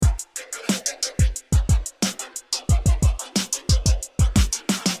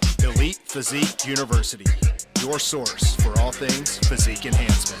Physique University, your source for all things physique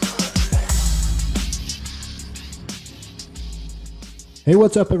enhancement. Hey,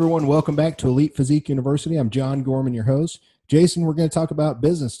 what's up, everyone? Welcome back to Elite Physique University. I'm John Gorman, your host. Jason, we're going to talk about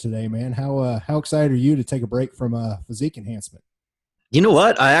business today, man. How excited are you to take a break from physique enhancement? You know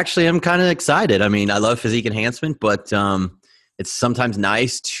what? I actually am kind of excited. I mean, I love physique enhancement, but it's sometimes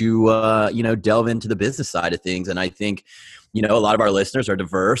nice to, delve into the business side of things. And I think, a lot of our listeners are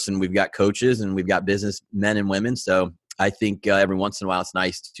diverse, and we've got coaches and we've got business men and women. So I think every once in a while it's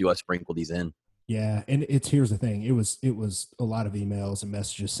nice to sprinkle these in. Yeah, and here's the thing. It was a lot of emails and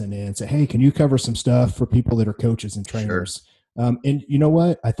messages sent in. Say, hey, can you cover some stuff for people that are coaches and trainers? Sure. And you know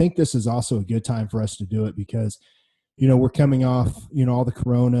what? I think this is also a good time for us to do it because, we're coming off, all the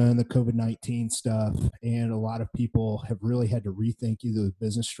Corona and the COVID-19 stuff, and a lot of people have really had to rethink either the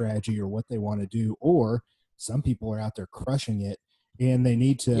business strategy or what they want to do, or some people are out there crushing it, and they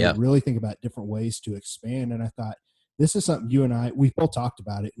need to really think about different ways to expand. And I thought, this is something you and I, we've both talked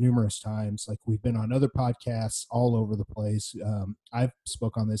about it numerous times. Like, we've been on other podcasts all over the place. I've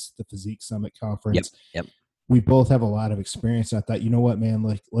spoke on this at the Physique Summit conference. Yep. We both have a lot of experience. I thought, you know what, man,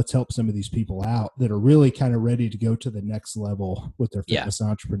 like, let's help some of these people out that are really kind of ready to go to the next level with their fitness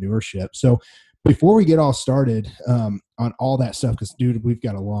entrepreneurship. So before we get all started on all that stuff, because, dude, we've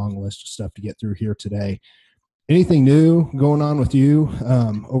got a long list of stuff to get through here today. Anything new going on with you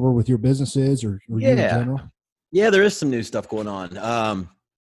over with your businesses or you in general? Yeah, there is some new stuff going on.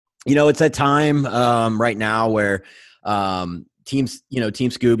 It's that time right now where Team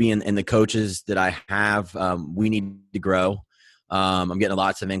Scooby and the coaches that I have, we need to grow. I'm getting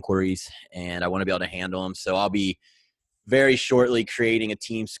lots of inquiries, and I want to be able to handle them. So I'll be very shortly creating a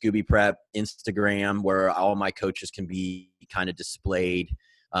Team Scooby Prep Instagram where all my coaches can be kind of displayed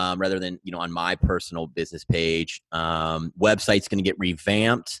rather than, on my personal business page. Website's going to get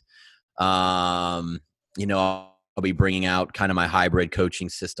revamped. I'll be bringing out kind of my hybrid coaching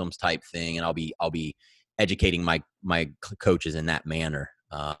systems type thing, and I'll be educating my coaches in that manner,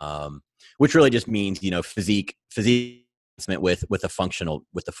 which really just means physique with a functional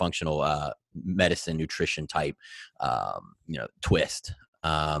medicine nutrition type twist.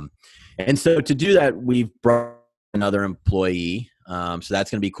 And so to do that, we've brought another employee. So that's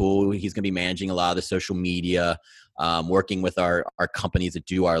going to be cool. He's going to be managing a lot of the social media, working with our companies that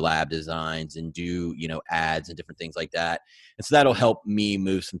do our lab designs and do, ads and different things like that. And so that'll help me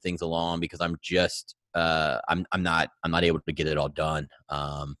move some things along because I'm just, I'm not able to get it all done.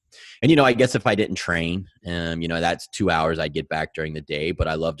 And I guess if I didn't train, that's 2 hours I'd get back during the day, but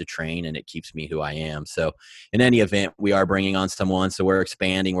I love to train and it keeps me who I am. So in any event, we are bringing on someone. So we're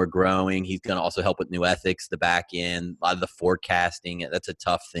expanding, we're growing. He's going to also help with new ethics, the back end, a lot of the forecasting. That's a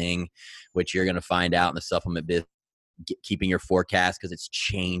tough thing, which you're going to find out in the supplement business. Keeping your forecast because it's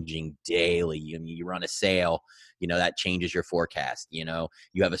changing daily. You run a sale, that changes your forecast. You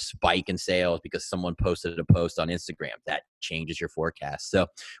have a spike in sales because someone posted a post on Instagram that changes your forecast. So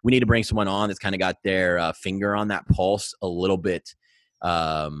we need to bring someone on that's kind of got their finger on that pulse a little bit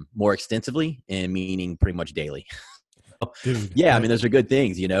more extensively, and meaning pretty much daily. Dude, I mean, those are good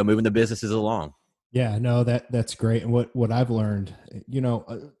things, moving the businesses along. Yeah, no, that's great. And what I've learned,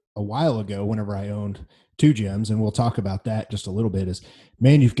 a while ago, whenever I owned 2 gyms, and we'll talk about that just a little bit, is,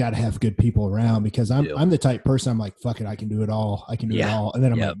 man, you've got to have good people around, because I'm the type person, I'm like, fuck it, I can do it all. I can do it all. And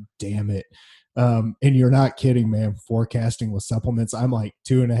then I'm like, damn it. And you're not kidding, man. Forecasting with supplements, I'm like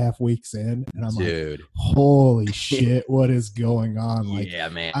 2.5 weeks in, and I'm like, holy shit, what is going on? Like, yeah,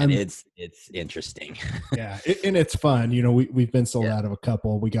 man, it's interesting. Yeah, and it's fun. We've been sold out of a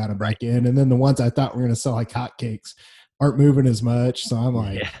couple. We got them back in, and then the ones I thought were going to sell like hotcakes aren't moving as much. So I'm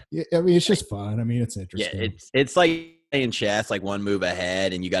like, I mean, it's just fun. I mean, it's interesting. Yeah, it's like playing chess, like one move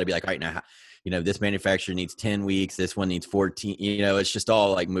ahead, and you got to be like, right now, this manufacturer needs 10 weeks. This one needs 14, it's just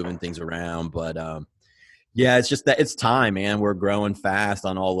all like moving things around. But it's just that it's time, man. We're growing fast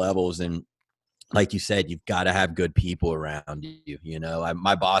on all levels. And like you said, you've got to have good people around you.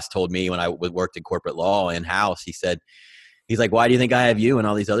 My boss told me when I worked in corporate law in-house, he's like, why do you think I have you and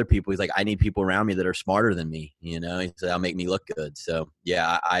all these other people? He's like, I need people around me that are smarter than me. He said, that'll make me look good. So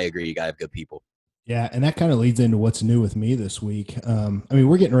yeah, I agree. You got to have good people. Yeah. And that kind of leads into what's new with me this week. I mean,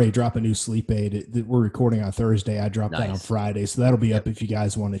 we're getting ready to drop a new sleep aid. We're recording on Thursday. I dropped that on Friday. So that'll be up if you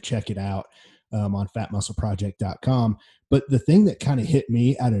guys want to check it out on fatmuscleproject.com. But the thing that kind of hit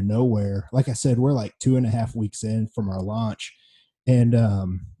me out of nowhere, like I said, we're like 2.5 weeks in from our launch. And,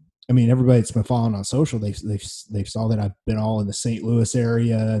 I mean, everybody that's been following on social, they saw that I've been all in the St. Louis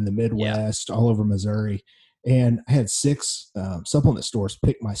area and the Midwest, all over Missouri. And I had 6 supplement stores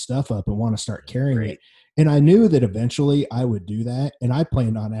pick my stuff up and want to start carrying it. And I knew that eventually I would do that. And I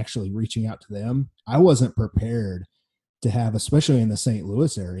planned on actually reaching out to them. I wasn't prepared to have, especially in the St.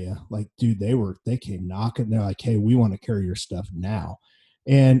 Louis area, like, dude, they came knocking. They're like, hey, we want to carry your stuff now.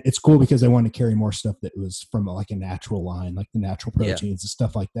 And it's cool because they wanted to carry more stuff that was from like a natural line, like the natural proteins and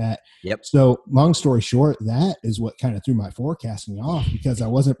stuff like that. Yep. So long story short, that is what kind of threw my forecasting off, because I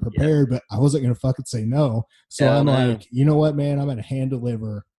wasn't prepared, but I wasn't going to fucking say no. So I'm like, you know what, man, I'm going to hand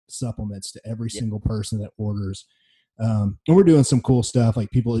deliver supplements to every single person that orders. And we're doing some cool stuff, like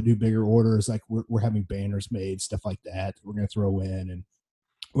people that do bigger orders, like we're having banners made, stuff like that we're going to throw in, and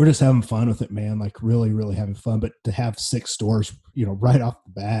we're just having fun with it, man. Like really, really having fun. But to have 6 stores, right off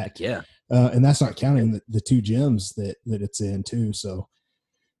the bat, and that's not counting the 2 gyms that it's in too. So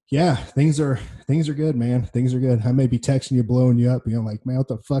yeah, things are good, man. Things are good. I may be texting you, blowing you up, being like, man, what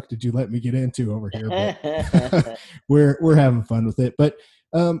the fuck did you let me get into over here? But we're having fun with it. But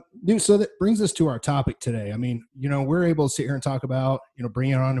dude, so that brings us to our topic today. I mean, we're able to sit here and talk about,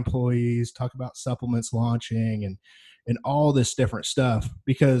 bringing on employees, talk about supplements launching and all this different stuff,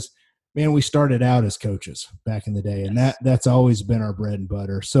 because, man, we started out as coaches back in the day, and that's always been our bread and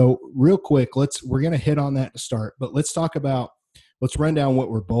butter. So real quick, we're going to hit on that to start, but let's run down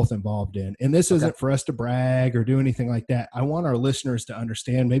what we're both involved in. And this isn't for us to brag or do anything like that. I want our listeners to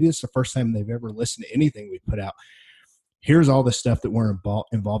understand, maybe it's the first time they've ever listened to anything we put out. Here's all the stuff that we're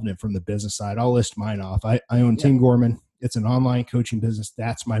involved in from the business side. I'll list mine off. I own Team Gorman. It's an online coaching business.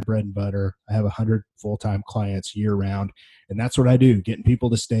 That's my bread and butter. I have 100 full-time clients year round, and that's what I do, getting people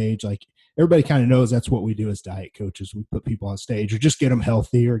to stage. Like, everybody kind of knows that's what we do as diet coaches. We put people on stage or just get them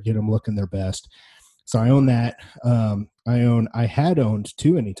healthy or get them looking their best. So I own that. I had owned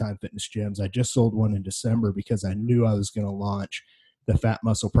 2 Anytime Fitness gyms. I just sold one in December because I knew I was going to launch the Fat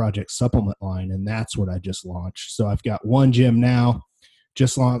Muscle Project supplement line, and that's what I just launched. So I've got 1 gym now,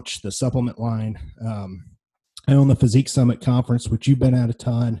 just launched the supplement line. I own the Physique Summit Conference, which you've been at a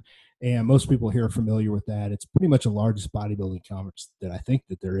ton, and most people here are familiar with that. It's pretty much the largest bodybuilding conference that I think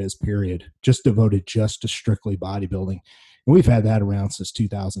that there is, period, just devoted just to strictly bodybuilding. And we've had that around since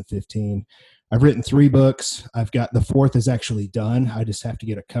 2015. I've written 3 books. I've got the 4th is actually done. I just have to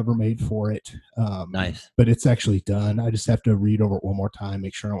get a cover made for it. Nice. But it's actually done. I just have to read over it one more time,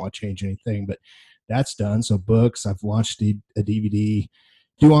 make sure I don't want to change anything. But that's done. So books, I've launched a DVD,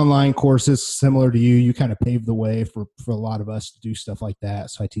 do online courses similar to you. You kind of paved the way for a lot of us to do stuff like that.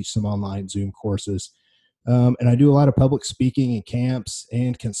 So I teach some online Zoom courses. And I do a lot of public speaking and camps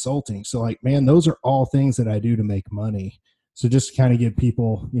and consulting. So, like, man, those are all things that I do to make money. So just to kind of give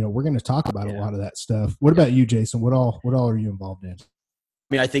people, we're going to talk about a lot of that stuff. What about you, Jason? What all are you involved in?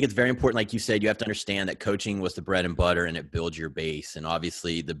 I mean, I think it's very important. Like you said, you have to understand that coaching was the bread and butter, and it builds your base. And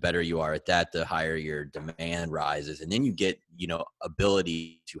obviously the better you are at that, the higher your demand rises. And then you get,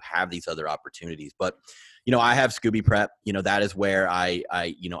 ability to have these other opportunities. But, I have Scooby Prep, that is where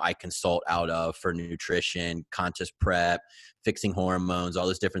I consult out of for nutrition, contest prep, fixing hormones, all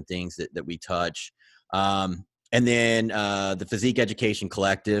those different things that we touch. And then the Physique Education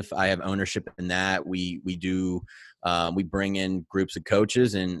Collective, I have ownership in that. We bring in groups of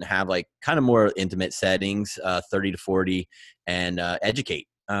coaches and have like kind of more intimate settings, 30 to 40, and educate.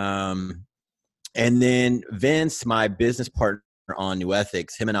 And then Vince, my business partner on New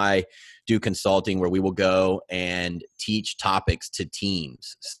Ethics, him and I do consulting where we will go and teach topics to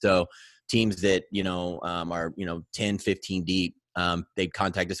teams. So teams that, are, 10, 15 deep, they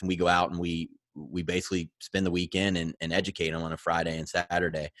contact us and we go out and we basically spend the weekend and educate them on a Friday and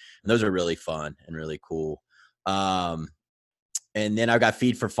Saturday. And those are really fun and really cool. And then I've got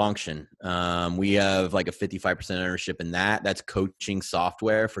Feed for Function. We have like a 55% ownership in that. That's coaching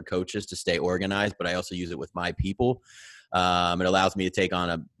software for coaches to stay organized, but I also use it with my people. It allows me to take on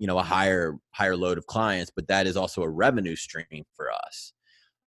a higher load of clients, but that is also a revenue stream for us.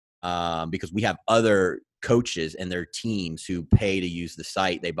 Because we have other coaches and their teams who pay to use the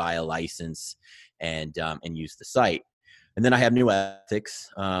site. They buy a license and use the site. And then I have New Ethics,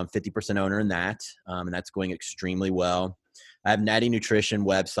 50% owner in that, and that's going extremely well. I have Natty Nutrition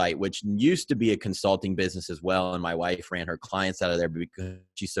website, which used to be a consulting business as well, and my wife ran her clients out of there because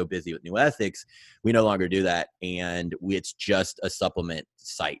she's so busy with New Ethics. We no longer do that, and it's just a supplement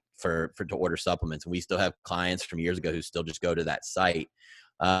site to order supplements. And we still have clients from years ago who still just go to that site.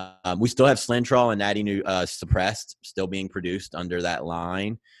 We still have Slintrol and Natty Suppressed still being produced under that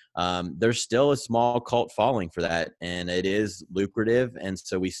line. There's still a small cult following for that, and it is lucrative, and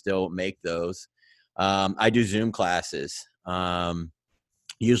so we still make those. I do Zoom classes.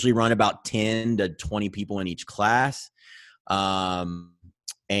 Usually run about 10 to 20 people in each class, and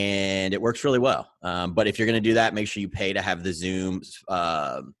it works really well. But if you're going to do that, make sure you pay to have the Zoom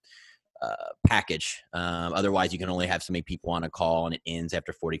package. Otherwise, you can only have so many people on a call, and it ends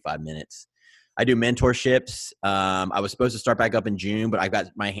after 45 minutes. I do mentorships. I was supposed to start back up in June, but I've got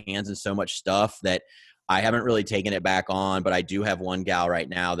my hands in so much stuff that I haven't really taken it back on. But I do have one gal right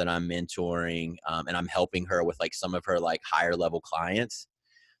now that I'm mentoring, and I'm helping her with like some of her like higher level clients.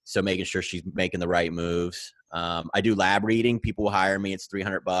 So making sure she's making the right moves. I do lab reading. People will hire me. It's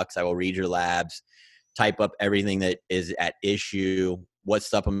 $300. I will read your labs, type up everything that is at issue, what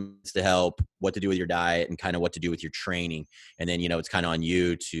supplements to help, what to do with your diet, and kind of what to do with your training. And then, it's kind of on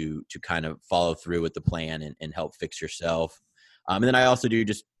you to kind of follow through with the plan and help fix yourself. And then I also do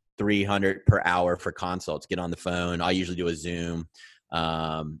just 300 per hour for consults. Get on the phone. I usually do a Zoom,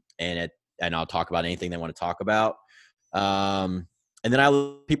 and I'll talk about anything they want to talk about. And then I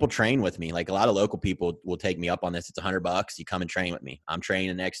let people train with me. Like a lot of local people will take me up on this. It's $100. You come and train with me. I'm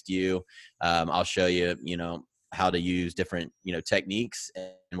training next to you. I'll show you, how to use different, techniques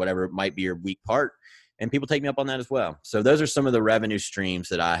and whatever might be your weak part. And people take me up on that as well. So those are some of the revenue streams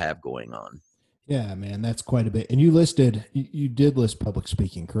that I have going on. Yeah, man, that's quite a bit. And you did list public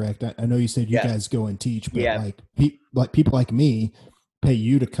speaking, correct? I know you said you guys go and teach, but like people like me pay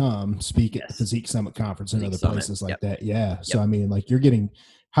you to come speak at the Physique Summit conference and other places like that. Yeah. So, I mean, like you're getting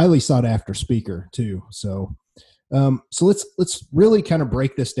highly sought after speaker too. So, so let's really kind of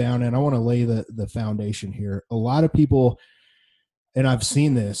break this down, and I want to lay the foundation here. A lot of people, and I've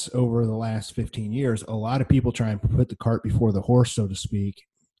seen this over the last 15 years, a lot of people try and put the cart before the horse, so to speak.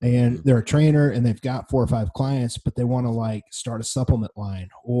 And they're a trainer and they've got 4 or 5 clients, but they want to like start a supplement line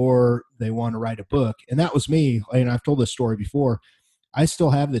or they want to write a book. And that was me. And I've told this story before. I still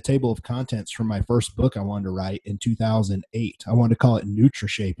have the table of contents from my first book I wanted to write in 2008. I wanted to call it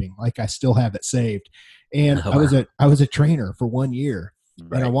NutriShaping. Like I still have it saved. And I was a trainer for 1 year.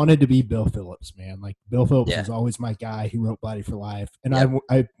 Right. And I wanted to be Bill Phillips, man. Like Bill Phillips was always my guy. He wrote Body for Life. And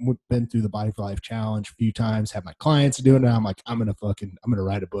I've been through the Body for Life challenge a few times, had my clients doing it. I'm like, I'm going to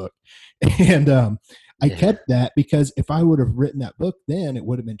write a book. And I kept that because if I would have written that book then, it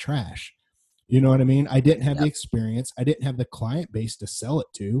would have been trash. You know what I mean? I didn't have the experience. I didn't have the client base to sell it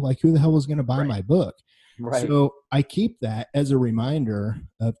to. Like who the hell was going to buy my book? Right. So I keep that as a reminder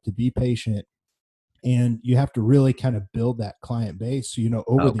to be patient. And you have to really kind of build that client base. So,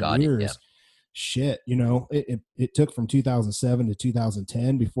 over the years, it took from 2007 to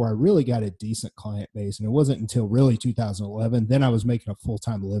 2010 before I really got a decent client base. And it wasn't until really 2011, then I was making a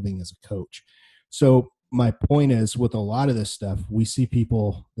full-time living as a coach. So my point is with a lot of this stuff, we see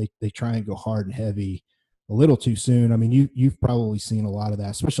people, they try and go hard and heavy a little too soon. I mean, you've probably seen a lot of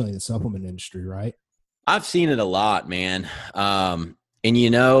that, especially in the supplement industry, right? I've seen it a lot, man. And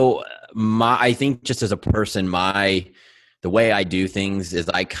I think just as a person, the way I do things is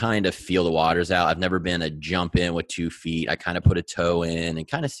I kind of feel the waters out. I've never been a jump in with 2 feet. I kind of put a toe in and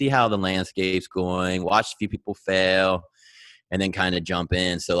kind of see how the landscape's going, watch a few people fail, and then kind of jump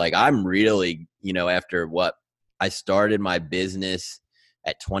in. So like, I'm really, after I started my business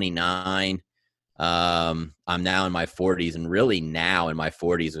at 29, I'm now in my 40s, and really now in my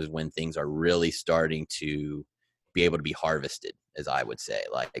 40s is when things are really starting to be able to be harvested, as I would say,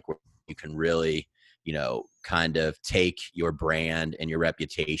 like where you can really, kind of take your brand and your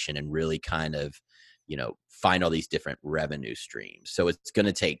reputation and really kind of, find all these different revenue streams. So it's going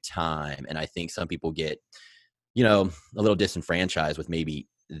to take time. And I think some people get, a little disenfranchised with maybe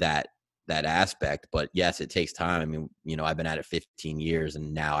that aspect, but yes, it takes time. I mean, I've been at it 15 years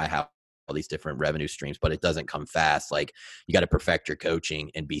and now I have all these different revenue streams, but it doesn't come fast. Like you got to perfect your coaching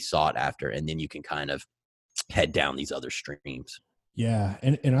and be sought after, and then you can kind of head down these other streams. Yeah.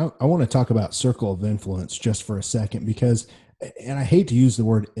 And I want to talk about circle of influence just for a second, because, and I hate to use the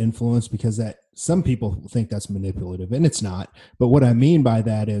word influence because that some people think that's manipulative, and it's not. But what I mean by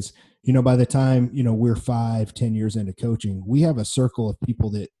that is, by the time, we're 5-10 years into coaching, we have a circle of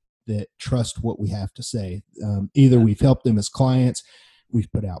people that trust what we have to say. Either we've helped them as clients,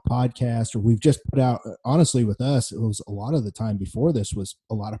 we've put out podcasts, or we've just put out, honestly with us, it was a lot of the time before this was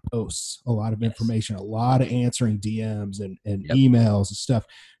a lot of posts, a lot of information, a lot of answering DMs and emails and stuff,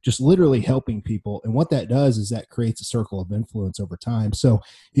 just literally helping people. And what that does is that creates a circle of influence over time. So,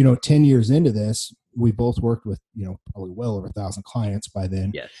 10 years into this, we both worked with, probably well over 1,000 clients by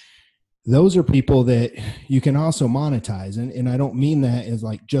then. Yes. Those are people that you can also monetize. And I don't mean that as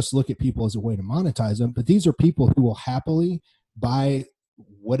like, just look at people as a way to monetize them, but these are people who will happily buy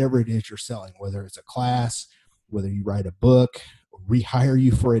whatever it is you're selling, whether it's a class, whether you write a book, rehire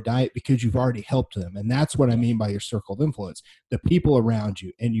you for a diet because you've already helped them. And that's what I mean by your circle of influence, the people around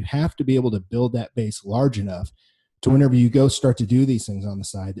you. And you have to be able to build that base large enough to whenever you go start to do these things on the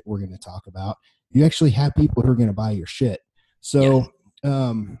side that we're going to talk about, you actually have people who are going to buy your shit. So,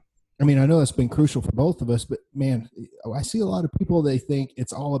 I mean, I know that's been crucial for both of us, but man, I see a lot of people, they think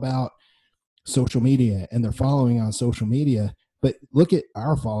it's all about social media and they're following on social media. But look at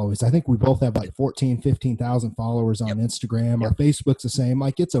our followers. I think we both have like 14, 15,000 followers on Instagram. Our Facebook's the same.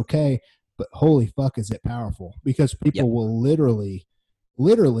 Like, it's okay, but holy fuck, is it powerful, because people will literally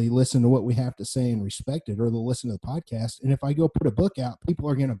listen to what we have to say and respect it, or they'll listen to the podcast. And if I go put a book out, people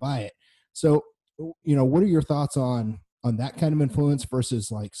are going to buy it. So, what are your thoughts on that kind of influence versus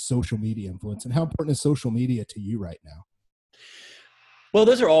like social media influence, and how important is social media to you right now? Well,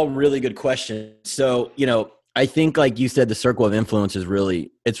 those are all really good questions. So, I think, like you said, the circle of influence is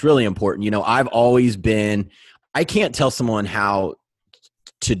it's really important. I've always I can't tell someone how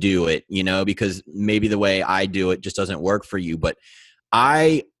to do it, because maybe the way I do it just doesn't work for you, but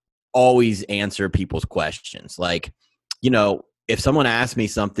I always answer people's questions. Like, if someone asks me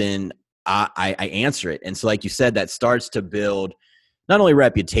something, I answer it. And so, like you said, that starts to build not only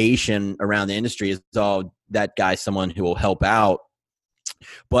reputation around the industry as that guy's someone who will help out,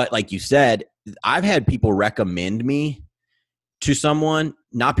 but like you said, I've had people recommend me to someone,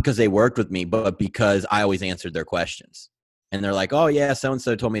 not because they worked with me, but because I always answered their questions. And they're like, oh yeah,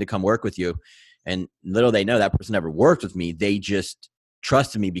 so-and-so told me to come work with you. And little they know that person never worked with me. They just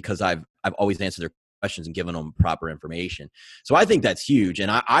trusted me because I've always answered their questions and given them proper information. So I think that's huge.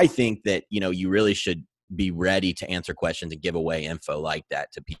 And I think that, you really should be ready to answer questions and give away info like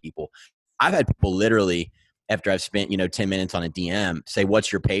that to people. I've had people literally, after I've spent, 10 minutes on a DM, say,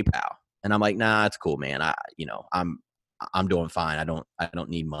 what's your PayPal? And I'm like, nah, it's cool, man. I'm doing fine. I don't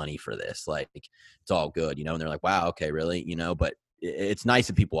need money for this. Like, it's all good, and they're like, wow, okay, really? But it's nice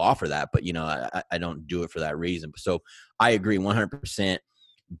that people offer that, but I don't do it for that reason. So I agree 100%,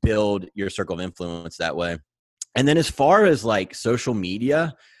 build your circle of influence that way. And then as far as like social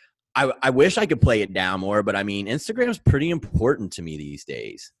media, I wish I could play it down more, but I mean, Instagram is pretty important to me these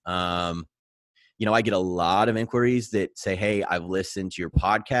days. I get a lot of inquiries that say, hey, I've listened to your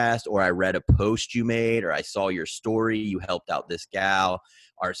podcast, or I read a post you made, or I saw your story. You helped out this gal.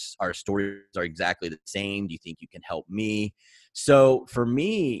 Our stories are exactly the same. Do you think you can help me? So for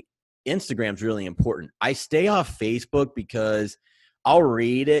me, Instagram's really important. I stay off Facebook because I'll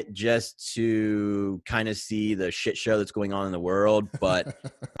read it just to kind of see the shit show that's going on in the world, but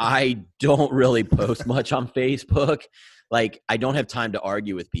I don't really post much on Facebook. Like, I don't have time to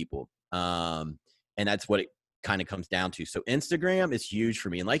argue with people. And that's what it kind of comes down to. So Instagram is huge for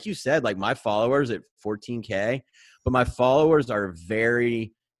me. And like you said, like, my followers at 14K, but my followers are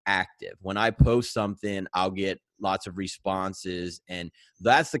very active. When I post something, I'll get lots of responses, and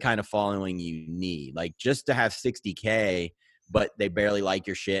that's the kind of following you need. Like, just to have 60K, but they barely like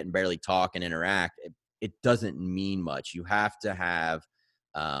your shit and barely talk and interact, it doesn't mean much. You have to have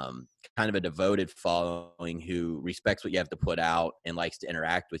kind of a devoted following who respects what you have to put out and likes to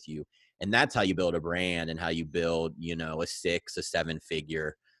interact with you. And that's how you build a brand and how you build, a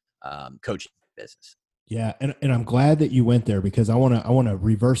 6-7-figure coaching business. Yeah. And I'm glad that you went there, because I want to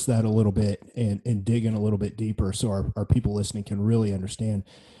reverse that a little bit and dig in a little bit deeper so our people listening can really understand.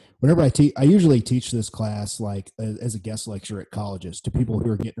 Whenever I usually teach this class, like as a guest lecturer at colleges, to people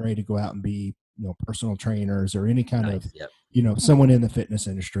who are getting ready to go out and be, personal trainers or any kind of, someone in the fitness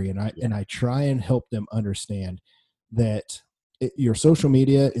industry. And I try and help them understand that your social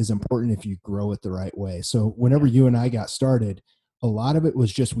media is important if you grow it the right way. So whenever you and I got started, a lot of it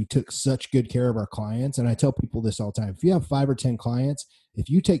was just, we took such good care of our clients. And I tell people this all the time: if you have 5 or 10 clients, if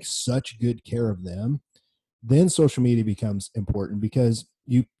you take such good care of them, then social media becomes important, because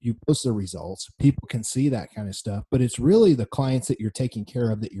you post the results. People can see that kind of stuff, but it's really the clients that you're taking care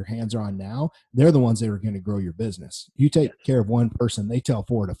of, that your hands are on now. They're the ones that are going to grow your business. You take care of one person, they tell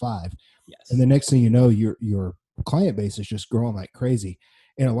 4 to 5. And the next thing you know, your client base is just growing like crazy.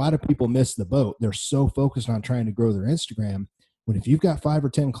 And a lot of people miss the boat. They're so focused on trying to grow their Instagram, when if you've got 5 or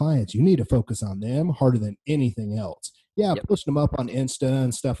 10 clients, you need to focus on them harder than anything else. Yeah, post them up on Insta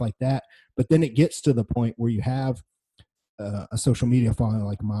and stuff like that. But then it gets to the point where you have a social media following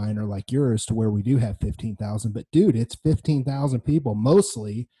like mine or like yours, to where we do have 15,000. But dude, it's 15,000 people,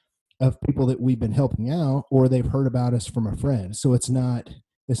 mostly of people that we've been helping out, or they've heard about us from a friend. So it's not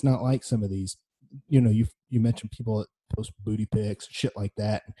like some of these, you mentioned people that post booty pics, shit like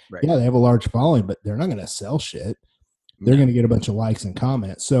that. Right. Yeah, they have a large following, but they're not going to sell shit. They're going to get a bunch of likes and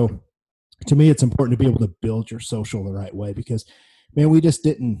comments. So to me, it's important to be able to build your social the right way, because, man, we just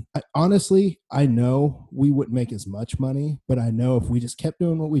didn't. Honestly, I know we wouldn't make as much money, but I know if we just kept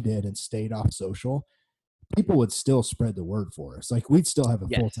doing what we did and stayed off social, people would still spread the word for us. Like, we'd still have a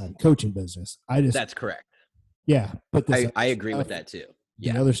full-time coaching business. That's correct. Yeah. But I agree with that too.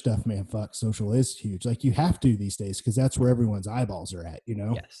 Yeah. The other stuff, man, fuck, social is huge. Like, you have to these days, because that's where everyone's eyeballs are at,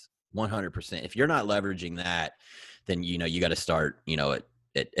 Yes. 100%. If you're not leveraging that, then, you got to start,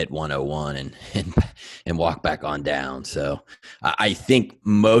 at 101 and walk back on down. So I think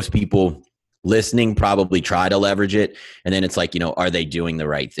most people listening probably try to leverage it. And then it's like, are they doing the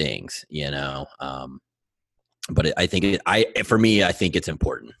right things? But I think for me, I think it's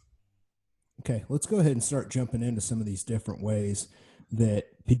important. Okay, let's go ahead and start jumping into some of these different ways that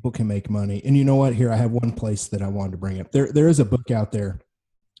people can make money. And you know what? Here, I have one place that I wanted to bring up. There is a book out there.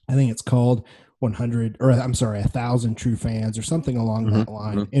 I think it's called 1,000 True Fans or something along that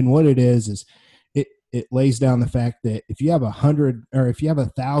line. Mm-hmm. And what it is it lays down the fact that if you have 100 or if you have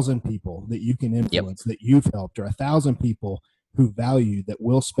 1,000 people that you can influence, that you've helped, or 1,000 people who value that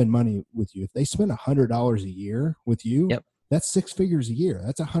will spend money with you, if they spend $100 a year with you, that's 6 figures a year.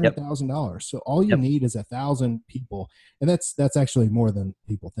 That's $100,000. So all you need is 1,000 people. And that's actually more than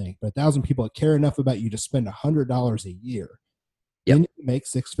people think, but 1,000 people that care enough about you to spend $100 a year. Then you make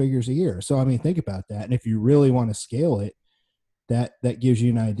 6 figures a year. So, I mean, think about that. And if you really want to scale it, that gives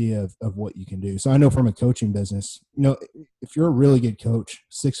you an idea of what you can do. So I know from a coaching business, if you're a really good coach,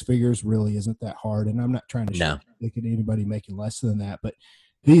 6 figures really isn't that hard. And I'm not trying to look at anybody making less than that. But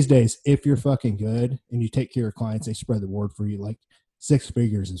these days, if you're fucking good and you take care of clients, they spread the word for you. Like 6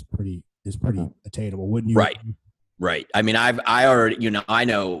 figures is pretty attainable, wouldn't you? Right. I mean, I already, I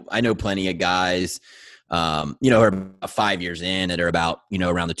know plenty of guys, who are about 5 years in that are about,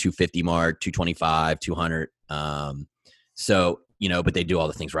 around the 250 mark, 225, 200. So, but they do all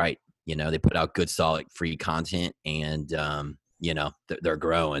the things right. They put out good, solid, free content and, they're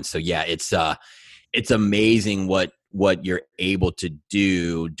growing. So yeah, it's amazing what you're able to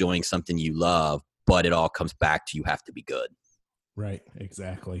do doing something you love, but it all comes back to you have to be good. Right.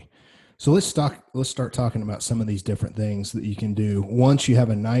 Exactly. So let's start talking about some of these different things that you can do once you have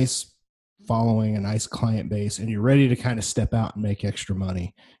a nice following, a nice client base, and you're ready to kind of step out and make extra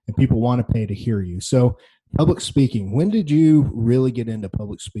money and people want to pay to hear you. So public speaking, when did you really get into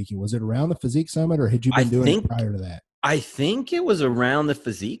public speaking? Was it around the Physique Summit or had you been doing it prior to that? I think it was around the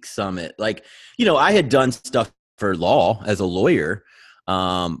Physique Summit. Like, I had done stuff for law as a lawyer.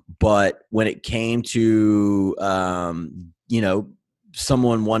 But when it came to,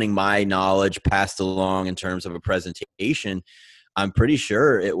 someone wanting my knowledge passed along in terms of a presentation, I'm pretty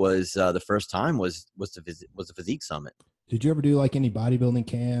sure it was the first time was the Physique Summit. Did you ever do like any bodybuilding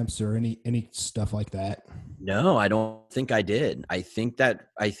camps or any stuff like that? No, I don't think I did. I think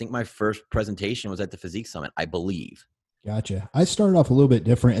my first presentation was at the Physique Summit, I believe. Gotcha. I started off a little bit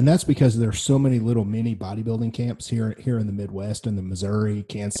different, and that's because there's so many little mini bodybuilding camps here in the Midwest, in the Missouri,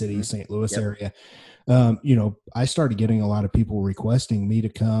 Kansas City, St. Louis area. I started getting a lot of people requesting me to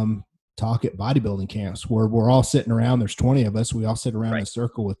come talk at bodybuilding camps where we're all sitting around. There's 20 of us. We all sit around in a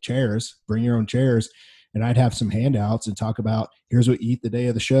circle with chairs, bring your own chairs. And I'd have some handouts and talk about, here's what you eat the day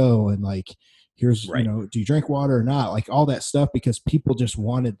of the show. And like, here's, do you drink water or not? Like all that stuff, because people just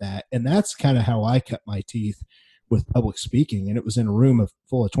wanted that. And that's kind of how I cut my teeth with public speaking. And it was in a room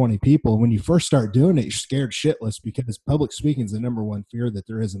full of 20 people. And when you first start doing it, you're scared shitless because public speaking is the number one fear that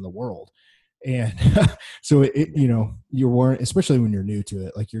there is in the world. And so you're worried, especially when you're new to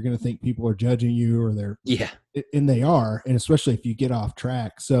it, like you're going to think people are judging you or and they are. And especially if you get off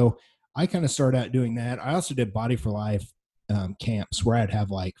track. So I kind of started out doing that. I also did Body for Life camps where I'd have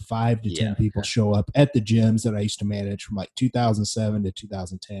like 5 to 10 people show up at the gyms that I used to manage from like 2007 to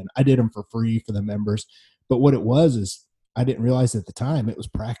 2010. I did them for free for the members. But what it was is I didn't realize at the time it was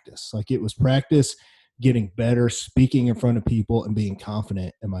practice. Like it was practice getting better, speaking in front of people and being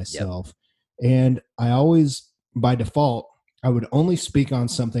confident in myself. And I always, by default, I would only speak on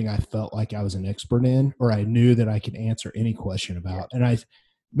something I felt like I was an expert in or I knew that I could answer any question about. And I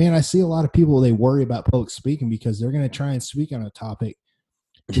see a lot of people, they worry about public speaking because they're going to try and speak on a topic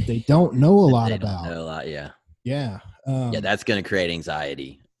that they don't know a lot about. Know a lot, yeah. Yeah. That's going to create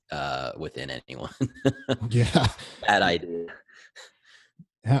anxiety within anyone. Yeah. Bad idea.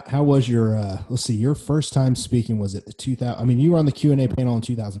 How was your, your first time speaking? Was it the 2000? I mean, you were on the Q&A panel in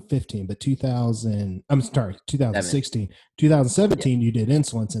 2015, but 2016, 2017, you did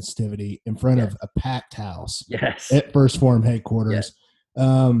insulin sensitivity in front of a packed house at First Form headquarters.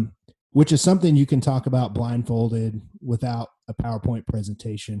 Which is something you can talk about blindfolded without a PowerPoint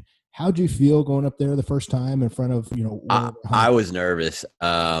presentation. How'd you feel going up there the first time in front of, I was nervous.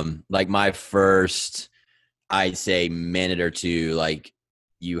 Like my first, I'd say minute or two, like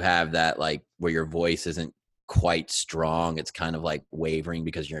you have that, like where your voice isn't quite strong. It's kind of like wavering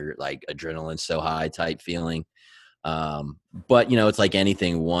because you're like adrenaline's so high type feeling. But it's like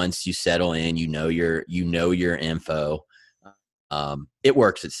anything, once you settle in, you know your info. it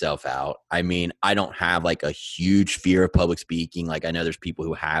works itself out. I mean, I don't have like a huge fear of public speaking. Like I know there's people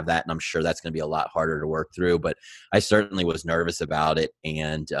who have that, and I'm sure that's going to be a lot harder to work through, but I certainly was nervous about it.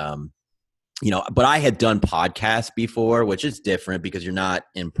 And, but I had done podcasts before, which is different because you're not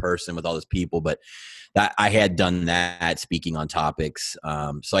in person with all those people, but that I had done that, speaking on topics.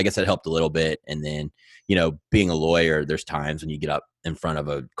 So I guess that helped a little bit. And then, being a lawyer, there's times when you get up in front of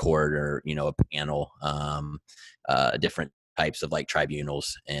a court or, a panel, different types of like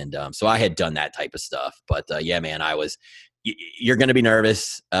tribunals. And so I had done that type of stuff. But yeah, man, you're going to be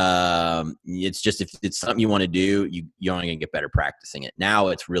nervous. It's just, if it's something you want to do, you're only going to get better practicing it. Now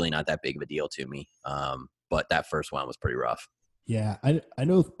it's really not that big of a deal to me. But that first one was pretty rough. Yeah. I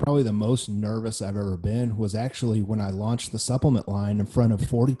know probably the most nervous I've ever been was actually when I launched the supplement line in front of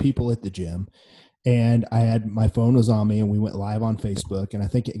 40 people at the gym. And my phone was on me and we went live on Facebook, and I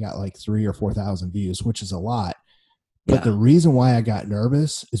think it got like 3,000 or 4,000 views, which is a lot. But the reason why I got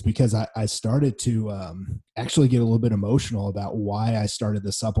nervous is because I started to actually get a little bit emotional about why I started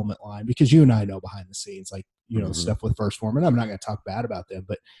the supplement line, because you and I know behind the scenes, like, stuff with First Form, and I'm not going to talk bad about them,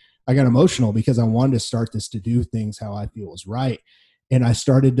 but I got emotional because I wanted to start this to do things how I feel is right. And I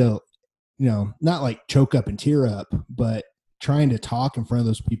started to, not like choke up and tear up, but trying to talk in front of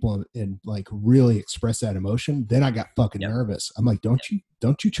those people and like really express that emotion. Then I got fucking nervous. I'm like, don't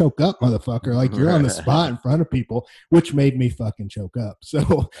you choke up, motherfucker. Like, you're on the spot in front of people, which made me fucking choke up.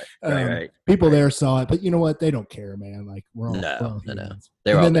 So people there saw it, but you know what? They don't care, man. Like, we're all humans.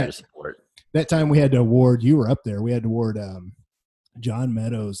 They're all there to support. That time we had to award, you were up there. We had to award John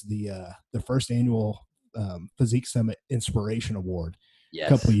Meadows the first annual Physique Summit Inspiration Award. Yes.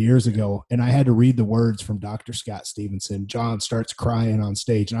 A couple of years ago, and I had to read the words from Dr. Scott Stevenson. John starts crying on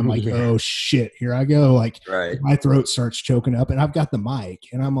stage, and I'm like, oh shit, here I go. Like, my throat starts choking up, and I've got the mic,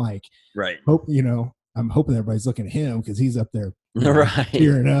 and I'm like, I'm hoping everybody's looking at him because he's up there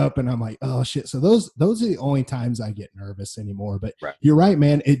tearing up, and I'm like, oh shit. So those are the only times I get nervous anymore. But you're right,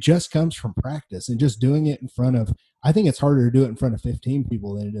 man. It just comes from practice and just doing it in front of. I think it's harder to do it in front of 15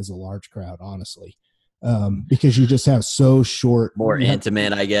 people than it is a large crowd, honestly. Because you just have so short, more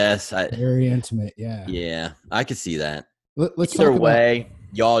intimate, I guess. Very intimate. Yeah. Yeah. I could see that. Let's Either way,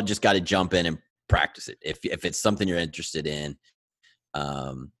 y'all just got to jump in and practice it. If it's something you're interested in,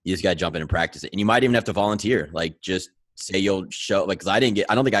 you just got to jump in and practice it. And you might even have to volunteer. Like, just say you'll show, like, cause I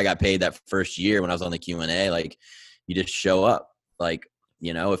don't think I got paid that first year when I was on the Q&A. Like, you just show up. Like,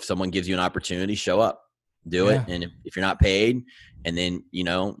 if someone gives you an opportunity, show up, do it. And if you're not paid, and then,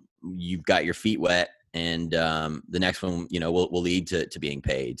 you've got your feet wet, and the next one, will lead to being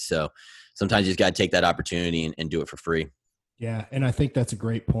paid. So sometimes you just got to take that opportunity and do it for free. Yeah. And I think that's a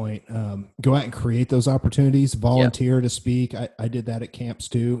great point. Go out and create those opportunities, volunteer to speak. I did that at camps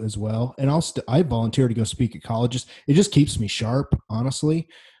too, as well. And I volunteer to go speak at colleges. It just keeps me sharp, honestly.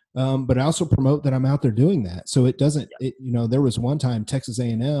 But I also promote that I'm out there doing that. So it doesn't, there was one time Texas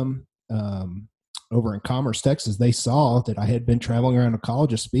A&M, over in Commerce, Texas, they saw that I had been traveling around the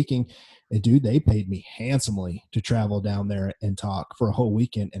colleges speaking. And dude, they paid me handsomely to travel down there and talk for a whole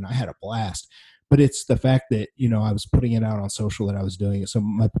weekend. And I had a blast. But it's the fact that, I was putting it out on social that I was doing it. So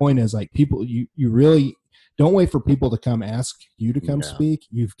my point is, like, people, you really don't wait for people to come ask you to come speak.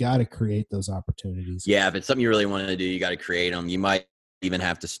 You've got to create those opportunities. Yeah. If it's something you really want to do, you got to create them. You might even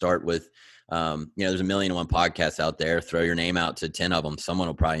have to start with, there's 1,000,001 podcasts out there. Throw your name out to 10 of them. Someone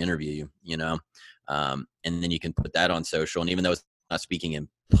will probably interview you, and then you can put that on social. And even though it's not speaking in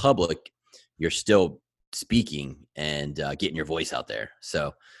public, you're still speaking and getting your voice out there.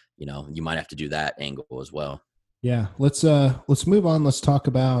 So, you might have to do that angle as well. Yeah. Let's move on. Let's talk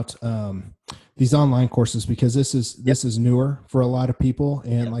about these online courses, because this is newer for a lot of people.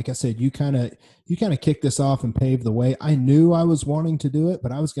 And like I said, you kind of kicked this off and paved the way. I knew I was wanting to do it,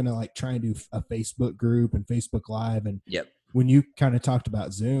 but I was going to try and do a Facebook group and Facebook Live. And when you kind of talked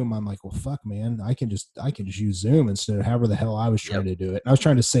about Zoom, I'm like, well, fuck, man, I can just use Zoom instead of however the hell I was trying to do it. And I was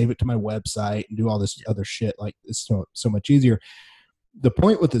trying to save it to my website and do all this other shit. Like, it's so much easier. The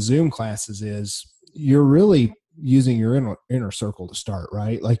point with the Zoom classes is you're really using your inner circle to start,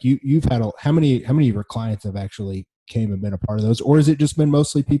 right? Like, you've had how many of your clients have actually came and been a part of those, or has it just been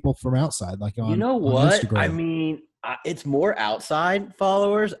mostly people from outside, like on Instagram? I mean, it's more outside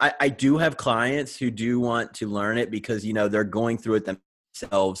followers. I do have clients who do want to learn it because, they're going through it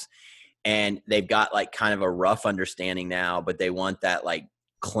themselves and they've got kind of a rough understanding now, but they want that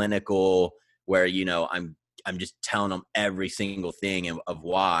clinical where, I'm just telling them every single thing of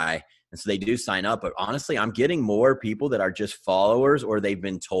why. And so they do sign up. But honestly, I'm getting more people that are just followers, or they've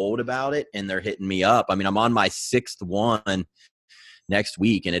been told about it and they're hitting me up. I mean, I'm on my 6th one next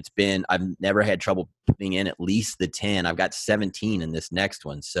week. And I've never had trouble putting in at least the 10. I've got 17 in this next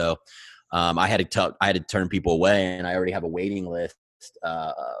one. So I had to turn people away, and I already have a waiting list.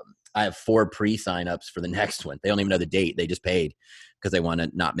 I have 4 pre-signups for the next one. They don't even know the date. They just paid because they want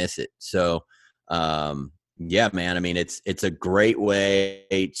to not miss it. So, yeah, man, I mean, it's a great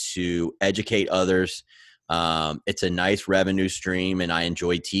way to educate others. It's a nice revenue stream, and I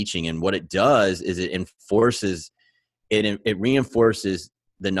enjoy teaching. And what it does is it reinforces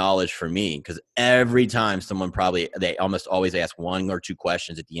the knowledge for me, because every time they almost always ask 1 or 2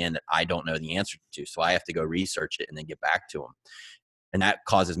 questions at the end that I don't know the answer to. So I have to go research it and then get back to them. And that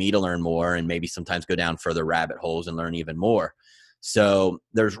causes me to learn more, and maybe sometimes go down further rabbit holes and learn even more. So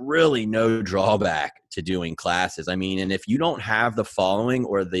there's really no drawback to doing classes. I mean, and if you don't have the following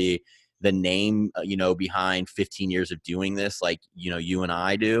or the name, behind 15 years of doing this, like, you and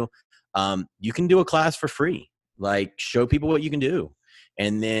I do, you can do a class for free. Like, show people what you can do.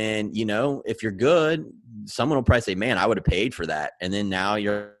 And then, if you're good, someone will probably say, man, I would have paid for that. And then now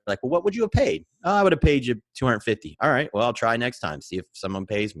you're like, well, what would you have paid? Oh, I would have paid you $250. All right, well, I'll try next time, see if someone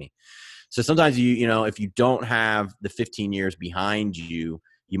pays me. So sometimes if you don't have the 15 years behind you,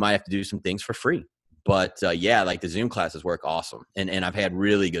 you might have to do some things for free. But yeah, like the Zoom classes work awesome. And I've had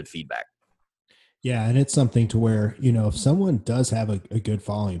really good feedback. Yeah. And it's something to where, if someone does have a good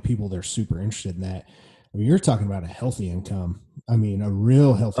following, people that are super interested in that, I mean, you're talking about a healthy income. I mean, a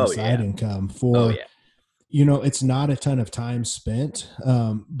real healthy side income for, it's not a ton of time spent,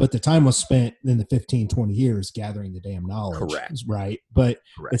 but the time was spent in the 15, 20 years gathering the damn knowledge. Correct. Right. But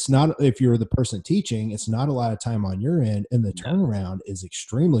it's not, if you're the person teaching, it's not a lot of time on your end, and the turnaround is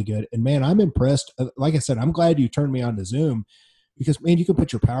extremely good. And man, I'm impressed. Like I said, I'm glad you turned me on to Zoom, because, man, you can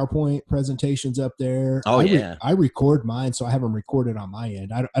put your PowerPoint presentations up there. I record mine, so I have them recorded on my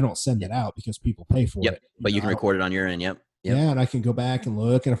end. I don't send it out because people pay for it. But you can record it on your end. Yep. Yeah, and I can go back and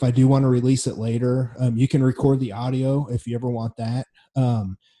look. And if I do want to release it later, you can record the audio if you ever want that.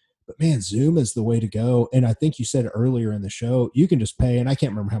 But, man, Zoom is the way to go. And I think you said earlier in the show, you can just pay, and I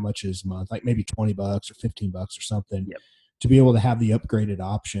can't remember how much it is a month, like maybe $20 or $15 or something. To be able to have the upgraded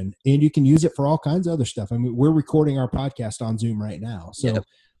option, and you can use it for all kinds of other stuff. I mean, we're recording our podcast on Zoom right now. So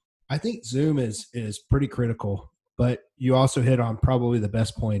I think Zoom is pretty critical, but you also hit on probably the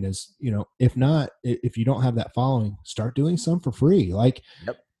best point is, if you don't have that following, start doing some for free. Like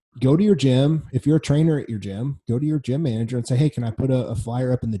go to your gym. If you're a trainer at your gym, go to your gym manager and say, hey, can I put a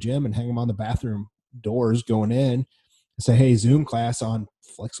flyer up in the gym and hang them on the bathroom doors going in and say, hey, Zoom class on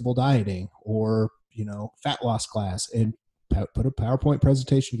flexible dieting, or, fat loss class, and put a PowerPoint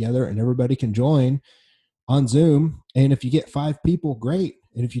presentation together, and everybody can join on Zoom. And if you get 5 people, great.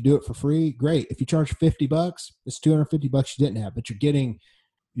 And if you do it for free, great. If you charge $50, it's $250 you didn't have, but you're getting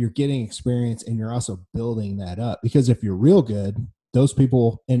experience, and you're also building that up. Because if you're real good, those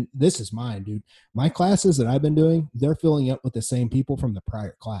people, and this is mine, dude, my classes that I've been doing, they're filling up with the same people from the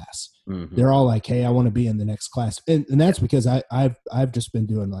prior class. Mm-hmm. They're all like, hey, I want to be in the next class. And that's because I've just been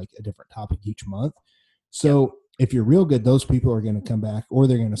doing like a different topic each month. So if you're real good, those people are going to come back, or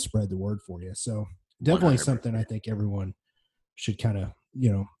they're going to spread the word for you. So definitely 100%. Something I think everyone should kind of,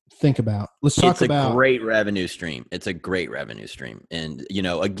 think about. It's a great revenue stream. It's a great revenue stream. And,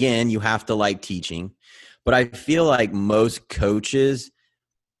 again, you have to like teaching, but I feel like most coaches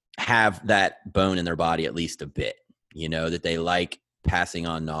have that bone in their body at least a bit, that they like passing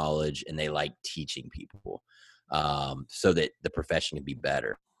on knowledge, and they like teaching people so that the profession can be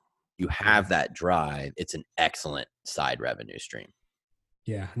better. You have that drive, it's an excellent side revenue stream.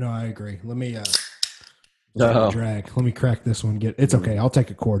 Yeah, no, I agree. Let me Let me crack this one. It's okay. I'll take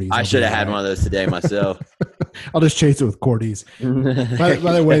a Cordy's. I should have had one of those today myself. I'll just chase it with Cordy's. by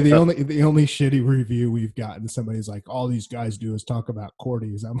the way, the only shitty review we've gotten, somebody's like, all these guys do is talk about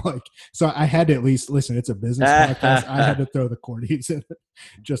Cordy's. I'm like, so I had to at least listen. It's a business podcast. I had to throw the Cordy's in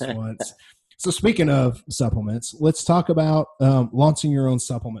just once. So speaking of supplements, let's talk about launching your own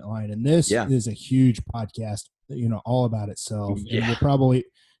supplement line. And this is a huge podcast, all about itself. Yeah. And we'll probably,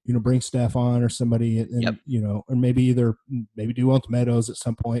 bring Steph on or somebody, and or maybe do one with Meadows at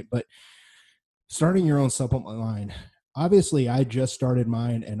some point. But starting your own supplement line, obviously I just started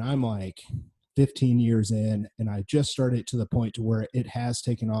mine, and I'm like 15 years in, and I just started to the point to where it has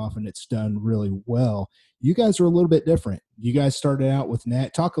taken off and it's done really well. You guys are a little bit different. You guys started out with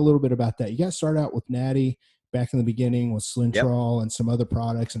talk a little bit about that. You guys started out with Natty back in the beginning with Slintrol and some other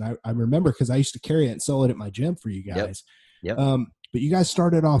products. And I remember, because I used to carry it and sell it at my gym for you guys. But you guys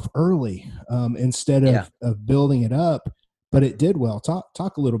started off early instead of building it up, but it did well.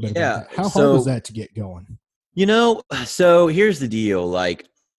 Talk a little bit about that. How hard was that to get going? So here's the deal. Like,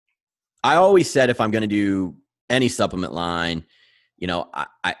 I always said, if I'm going to do any supplement line,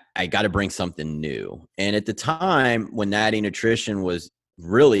 I got to bring something new. And at the time when Natty Nutrition was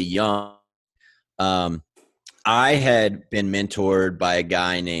really young, I had been mentored by a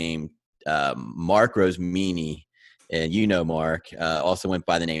guy named Mark Rosemini, and Mark, also went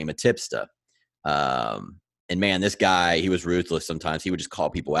by the name of Tipsta. And man, this guy, he was ruthless sometimes. He would just call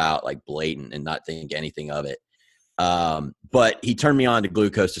people out like blatant and not think anything of it. But he turned me on to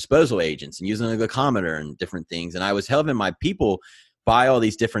glucose disposal agents and using the glucometer and different things. And I was helping my people buy all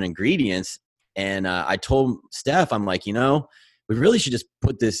these different ingredients. And I told Steph, I'm like, we really should just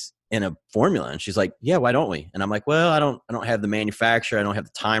put this in a formula. And she's like, yeah, why don't we? And I'm like, well, I don't have the manufacturer. I don't have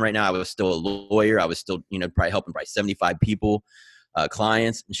the time right now. I was still a lawyer. I was still, probably helping 75 people,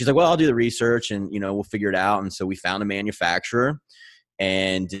 clients. And she's like, well, I'll do the research and, we'll figure it out. And so we found a manufacturer,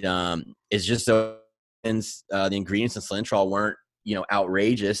 and it's just so the ingredients in Syntrol weren't,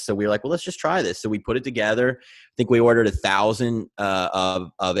 outrageous. So we were like, well, let's just try this. So we put it together. I think we ordered 1,000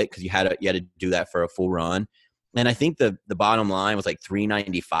 of it, because you had to do that for a full run. And I think the bottom line was like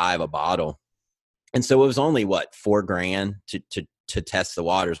 $3.95 a bottle. And so it was only $4,000 to test the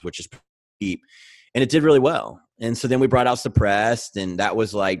waters, which is cheap. And it did really well. And so then we brought out Suppressed, and that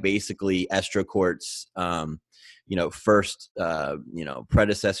was like basically Estrocort's, first,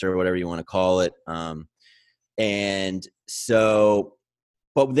 predecessor or whatever you want to call it. And so,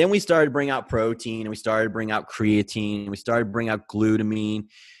 but then we started to bring out protein, and we started to bring out creatine, and we started to bring out glutamine.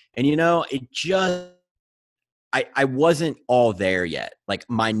 And, it just, I wasn't all there yet. Like,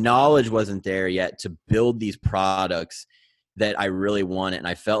 my knowledge wasn't there yet to build these products that I really wanted. And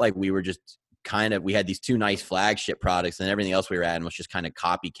I felt like we were just we had these two nice flagship products, and everything else we were adding was just kind of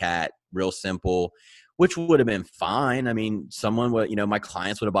copycat, real simple, which would have been fine. I mean, someone would, my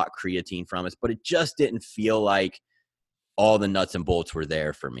clients would have bought creatine from us, but it just didn't feel like all the nuts and bolts were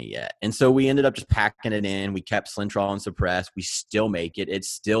there for me yet. And so we ended up just packing it in. We kept Syntrol and Suppressed. We still make it. It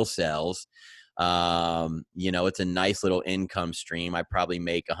still sells. It's a nice little income stream. I probably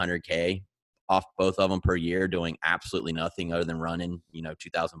make $100K off both of them per year, doing absolutely nothing other than running,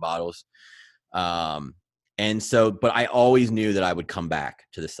 2,000 bottles. And so, but I always knew that I would come back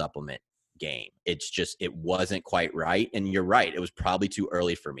to the supplement game. It's just, it wasn't quite right. And you're right. It was probably too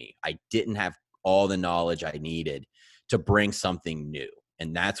early for me. I didn't have all the knowledge I needed to bring something new.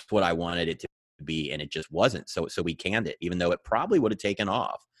 And that's what I wanted it to be. And it just wasn't. So we canned it, even though it probably would have taken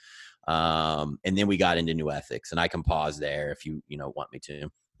off. And then we got into New Ethics, and I can pause there if you want me to.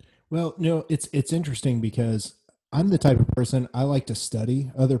 Well, it's interesting because I'm the type of person, I like to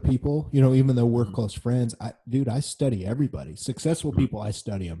study other people, even though we're close friends. I study everybody. Successful people, I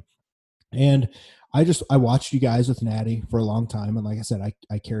study them. And I watched you guys with Natty for a long time. And like I said,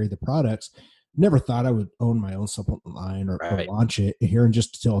 I carry the products. Never thought I would own my own supplement line or launch it here in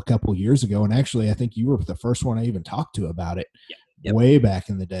just until a couple of years ago. And actually, I think you were the first one I even talked to about it. Yep. Way back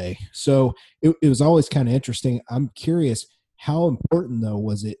in the day. So it was always kind of interesting. I'm curious, how important though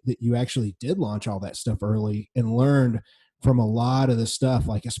was it that you actually did launch all that stuff early and learned from a lot of the stuff,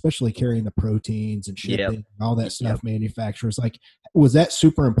 like especially carrying the proteins and shipping and all that stuff, manufacturers, like, was that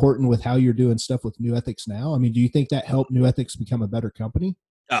super important with how you're doing stuff with New Ethics now? I mean, do you think that helped New Ethics become a better company?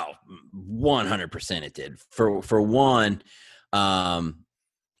 Oh, 100% it did. For one, I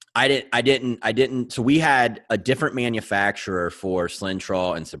didn't. So we had a different manufacturer for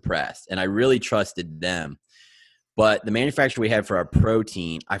Syntrol and Suppressed, and I really trusted them. But the manufacturer we had for our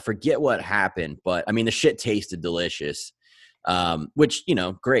protein, I forget what happened, but I mean, the shit tasted delicious, which,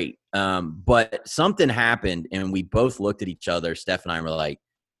 great. But something happened, and we both looked at each other. Steph and I were like,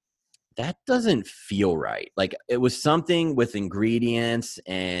 that doesn't feel right. Like, it was something with ingredients,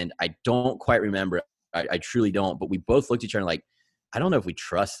 and I don't quite remember. I truly don't. But we both looked at each other like, I don't know if we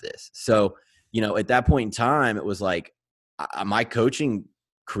trust this. So, at that point in time, it was like my coaching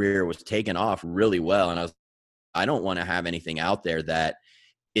career was taking off really well. And I don't want to have anything out there that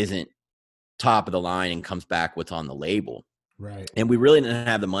isn't top of the line and comes back what's on the label. Right. And we really didn't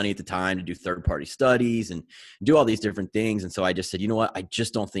have the money at the time to do third-party studies and do all these different things. And so I just said, you know what? I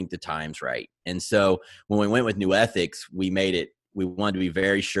just don't think the time's right. And so when we went with New Ethics, we wanted to be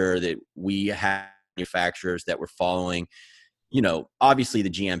very sure that we had manufacturers that were following, obviously the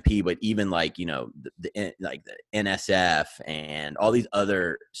GMP, but even like, the NSF and all these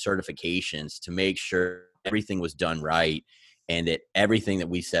other certifications to make sure everything was done right and that everything that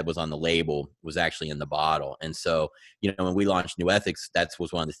we said was on the label was actually in the bottle. And so, when we launched New Ethics, that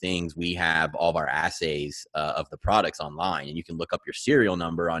was one of the things. We have all of our assays of the products online, and you can look up your serial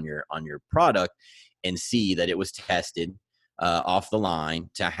number on your product and see that it was tested off the line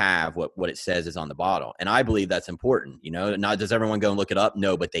to have what it says is on the bottle. And I believe that's important. Not does everyone go and look it up?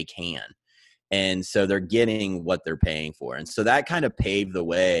 No, but they can. And so they're getting what they're paying for. And so that kind of paved the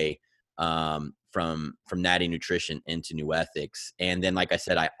way from Natty Nutrition into New Ethics. And then, like I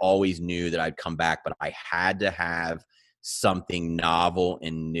said, I always knew that I'd come back, but I had to have something novel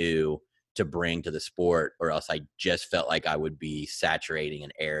and new to bring to the sport, or else I just felt like I would be saturating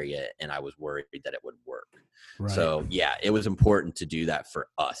an area and I was worried that it would work. Right. So yeah, it was important to do that for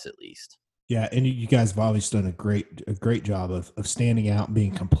us at least. Yeah, and you guys have always done a great job of standing out and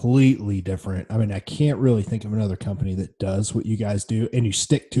being completely different. I mean, I can't really think of another company that does what you guys do, and you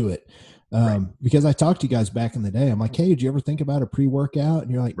stick to it. Right. Because I talked to you guys back in the day. I'm like, hey, did you ever think about a pre-workout?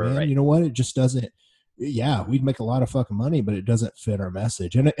 And you're like, man, you know what? It just doesn't. Yeah, we'd make a lot of fucking money, but it doesn't fit our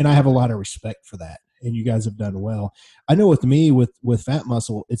message. And I have a lot of respect for that. And you guys have done well. I know with me, with Fat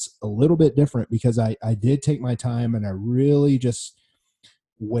Muscle, it's a little bit different because I did take my time and I really just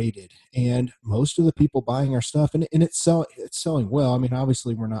waited. And most of the people buying our stuff, and it's selling well. I mean,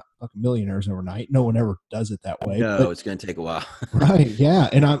 obviously we're not fucking millionaires overnight. No one ever does it that way. No, it's going to take a while. Right. Yeah.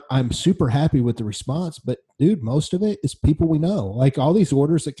 And I'm super happy with the response, but dude, most of it is people we know. Like all these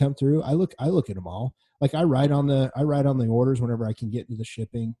orders that come through, I look at them all. Like I write on the orders whenever I can get into the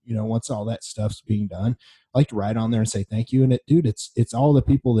shipping, once all that stuff's being done. I like to write on there and say thank you. And it's all the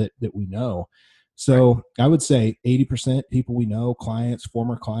people that we know. So I would say 80% people we know, clients,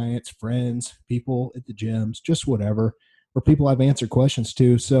 former clients, friends, people at the gyms, just whatever, or people I've answered questions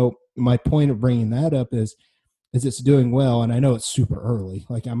to. So my point of bringing that up is it's doing well. And I know it's super early.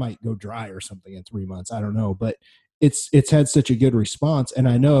 Like I might go dry or something in 3 months. I don't know, but it's had such a good response. And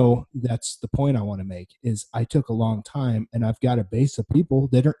I know that's the point I want to make is I took a long time and I've got a base of people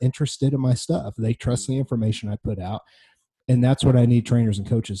that are interested in my stuff. They trust the information I put out. And that's what I need trainers and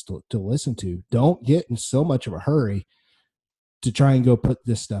coaches to listen to. Don't get in so much of a hurry to try and go put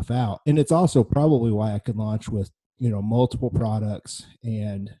this stuff out. And it's also probably why I could launch with, multiple products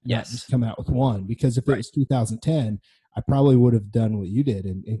and not just come out with one. Because if it was 2010, I probably would have done what you did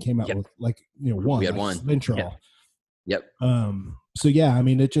and came out with one. We had one. Ventrol. Yep. So yeah, I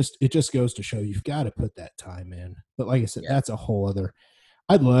mean, it just goes to show you've got to put that time in. But like I said, that's a whole other.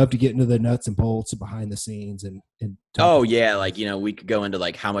 I'd love to get into the nuts and bolts behind the scenes and like, we could go into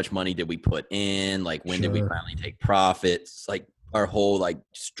like how much money did we put in, like when did we finally take profits, like our whole like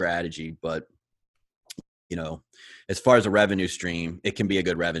strategy. But as far as a revenue stream, it can be a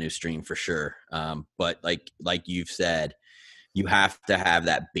good revenue stream for sure. But like you've said, you have to have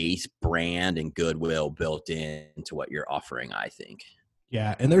that base brand and goodwill built into what you're offering, I think.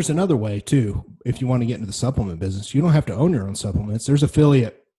 Yeah, and there's another way too. If you want to get into the supplement business, you don't have to own your own supplements. There's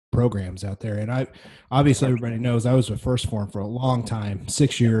affiliate programs out there, and obviously everybody knows I was with First Form for a long time,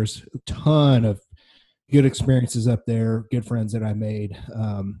 6 years, a ton of good experiences up there, good friends that I made.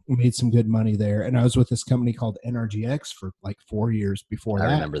 Made some good money there, and I was with this company called NRGX for like 4 years before that.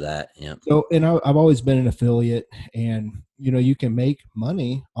 I remember that. Yeah. So, and I've always been an affiliate, and you can make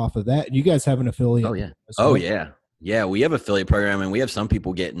money off of that. And you guys have an affiliate. Oh yeah. Oh yeah. Yeah, we have affiliate program, and we have some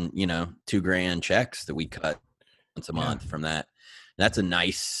people getting, $2,000 checks that we cut once a month from that. That's a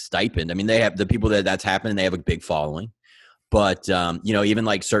nice stipend. I mean, they have the people that's happening. They have a big following, but even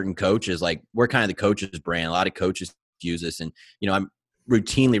like certain coaches, like we're kind of the coaches brand. A lot of coaches use this, and I'm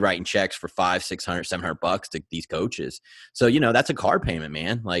routinely writing checks for $500, $600, $700 to these coaches. So that's a car payment,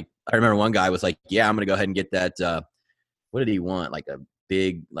 man. Like I remember one guy was like, "Yeah, I'm gonna go ahead and get that." What did he want? Like a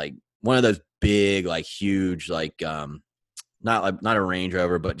big, like one of those big, like huge, like not a Range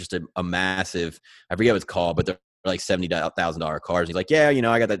Rover, but just a massive, I forget what it's called, but they're like $70,000 cars. He's like, yeah,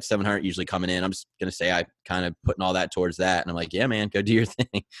 I got that 700 usually coming in. I'm just gonna say I kind of putting all that towards that, and I'm like, yeah, man, go do your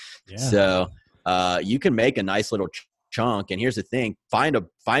thing. Yeah. So you can make a nice little chunk. And here's the thing: find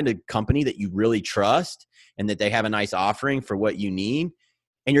a company that you really trust and that they have a nice offering for what you need.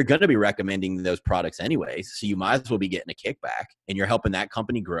 And you're going to be recommending those products anyways. So you might as well be getting a kickback, and you're helping that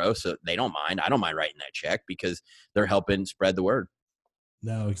company grow. So they don't mind. I don't mind writing that check because they're helping spread the word.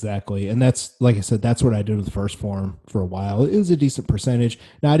 No, exactly. And that's, like I said, that's what I did with First Form for a while. It was a decent percentage.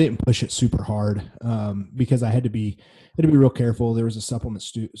 Now I didn't push it super hard because I had to be real careful. There was a supplement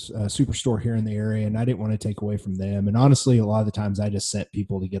superstore here in the area, and I didn't want to take away from them. And honestly, a lot of the times I just sent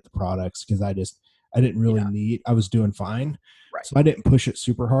people to get the products because I didn't really need, I was doing fine. Right. So I didn't push it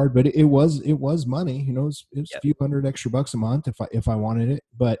super hard, but it was money, it was a few $100 extra a month if I wanted it.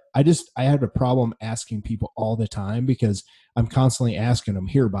 But I had a problem asking people all the time because I'm constantly asking them,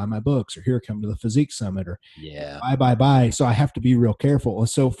 here, buy my books, or here, come to the Physique Summit, or buy. So I have to be real careful. And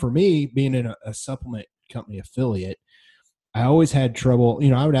so for me, being in a supplement company affiliate, I always had trouble,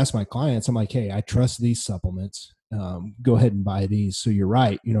 I would ask my clients, I'm like, hey, I trust these supplements. Go ahead and buy these. So you're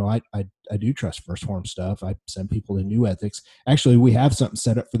right. I do trust First Form stuff. I send people to New Ethics. Actually, we have something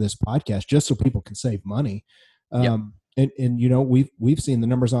set up for this podcast just so people can save money. Yep. And we've seen the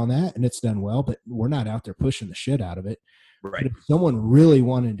numbers on that and it's done well, but we're not out there pushing the shit out of it. Right. But if someone really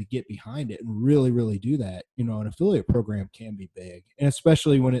wanted to get behind it and really, really do that, an affiliate program can be big. And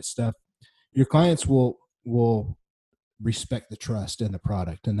especially when it's stuff, your clients will respect the trust in the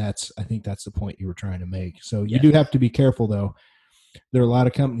product. And I think that's the point you were trying to make. So you do have to be careful though. There are a lot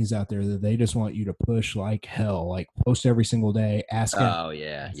of companies out there that they just want you to push like hell, like post every single day, ask.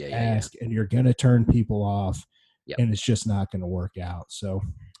 And you're going to turn people off and it's just not going to work out. So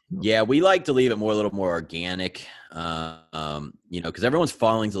yeah, we like to leave it a little more organic, because everyone's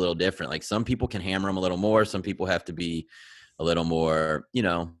following's a little different. Like some people can hammer them a little more. Some people have to be a little more,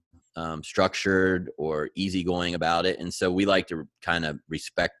 structured or easygoing about it. And so we like to kind of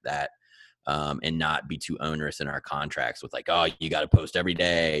respect that and not be too onerous in our contracts with like, oh, you got to post every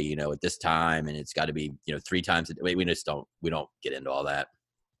day, at this time. And it's got to be, 3 times a day. We don't get into all that.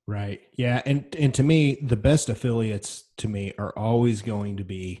 Right. Yeah. And to me, the best affiliates to me are always going to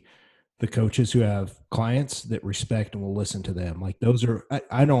be the coaches who have clients that respect and will listen to them. Like those are,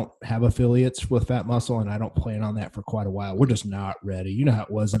 I don't have affiliates with Fat Muscle and I don't plan on that for quite a while. We're just not ready. You know how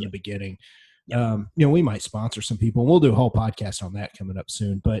it was in the beginning. We might sponsor some people and we'll do a whole podcast on that coming up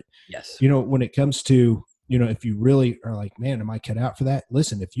soon. But yes, when it comes to, if you really are like, man, am I cut out for that?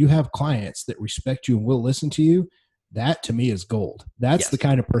 Listen, if you have clients that respect you and will listen to you, that to me is gold. That's the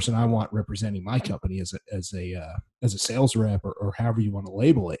kind of person I want representing my company as a sales rep or however you want to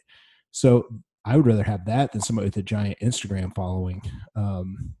label it. So I would rather have that than somebody with a giant Instagram following,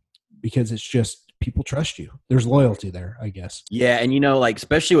 because it's just people trust you. There's loyalty there, I guess. Yeah, and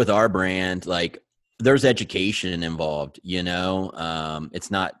especially with our brand, like there's education involved. It's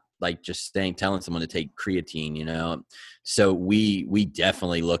not like just telling someone to take creatine. So we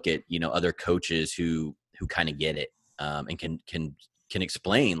definitely look at other coaches who kind of get it. And can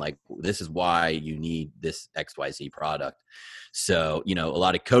explain like, this is why you need this XYZ product. So, a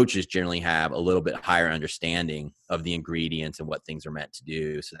lot of coaches generally have a little bit higher understanding of the ingredients and what things are meant to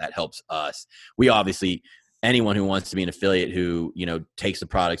do. So that helps us. We obviously, anyone who wants to be an affiliate who, takes the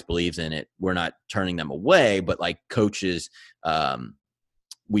products, believes in it, we're not turning them away, but like coaches,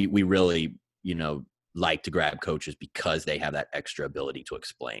 we really, like to grab coaches because they have that extra ability to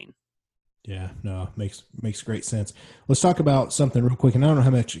explain. Yeah, no, makes great sense. Let's talk about something real quick. And I don't know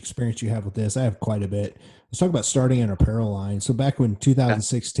how much experience you have with this. I have quite a bit. Let's talk about starting an apparel line. So back when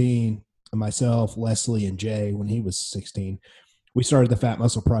 2016, myself, Leslie, and Jay, when he was 16, we started the Fat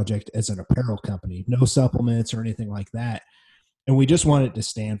Muscle Project as an apparel company, no supplements or anything like that. And we just wanted to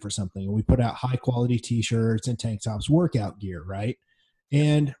stand for something. And we put out high quality t-shirts and tank tops, workout gear, right?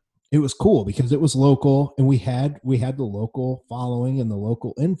 And it was cool because it was local and we had the local following and the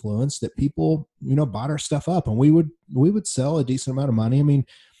local influence that people, bought our stuff up, and we would sell a decent amount of money. I mean,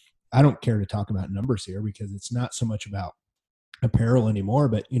 I don't care to talk about numbers here because it's not so much about apparel anymore,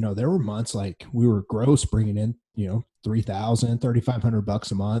 but there were months like we were gross bringing in, $3,000,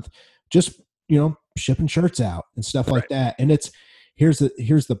 $3,500 a month, just, shipping shirts out and stuff like that. And here's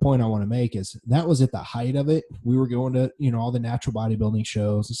the point I want to make is that was at the height of it. We were going to, all the natural bodybuilding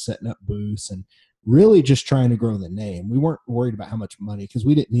shows and setting up booths and really just trying to grow the name. We weren't worried about how much money because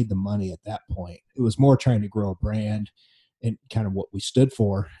we didn't need the money at that point. It was more trying to grow a brand and kind of what we stood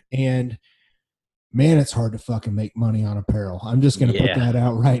for. And man, it's hard to fucking make money on apparel. I'm just going to put that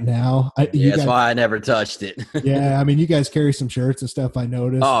out right now. That's why I never touched it. Yeah. I mean, you guys carry some shirts and stuff, I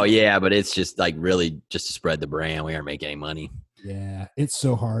noticed. Oh yeah. But it's just like really just to spread the brand. We aren't making any money. Yeah, it's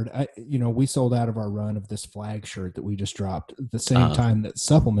so hard. We sold out of our run of this flag shirt that we just dropped at the same time that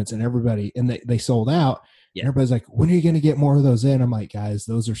supplements and everybody, and they sold out. Yeah. And everybody's like, when are you going to get more of those in? I'm like, guys,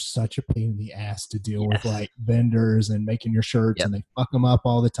 those are such a pain in the ass to deal with, like vendors and making your shirts and they fuck them up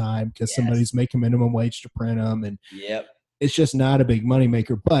all the time because somebody's making minimum wage to print them. And it's just not a big money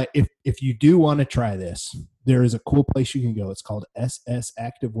maker. But if you do want to try this, there is a cool place you can go. It's called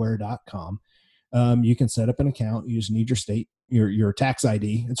ssactivewear.com. You can set up an account. You just need your state, your tax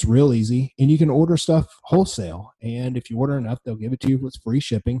ID. It's real easy, and you can order stuff wholesale. And if you order enough, they'll give it to you with free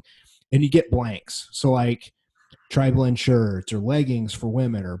shipping, and you get blanks. So like tri-blend shirts or leggings for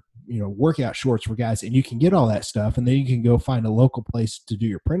women, or workout shorts for guys, and you can get all that stuff, and then you can go find a local place to do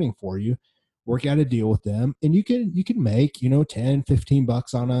your printing for you. Work out a deal with them, and you can make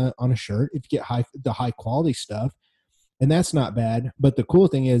 $10-15 on a shirt if you get the high quality stuff. And that's not bad. But the cool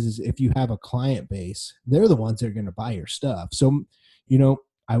thing is if you have a client base, they're the ones that are going to buy your stuff. So,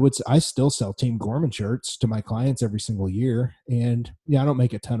 I still sell Team Gorman shirts to my clients every single year. And yeah, I don't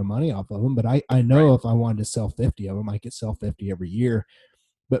make a ton of money off of them, but I know if I wanted to sell 50 of them, I could sell 50 every year.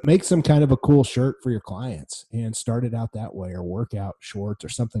 But make some kind of a cool shirt for your clients and start it out that way, or workout shorts or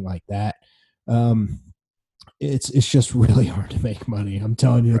something like that. It's just really hard to make money. I'm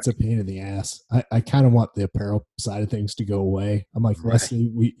telling you, it's a pain in the ass. I kind of want the apparel side of things to go away. I'm like,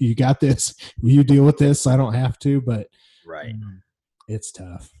 Leslie, you got this. Will you deal with this? I don't have to, but it's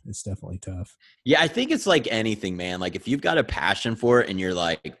tough. It's definitely tough. Yeah, I think it's like anything, man. Like if you've got a passion for it and you're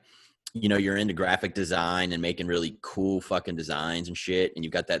like, you know, you're into graphic design and making really cool fucking designs and shit, and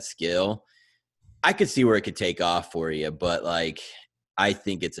you've got that skill, I could see where it could take off for you. But like, I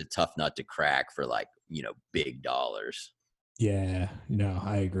think it's a tough nut to crack for like, you know, big dollars. Yeah, no,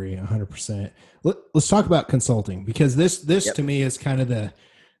 I agree 100%. Let's talk about consulting, because this to me is kind of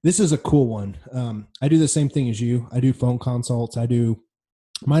this is a cool one. I do the same thing as you. I do phone consults. I do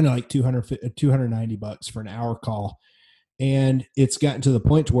mine are like $290 for an hour call. And it's gotten to the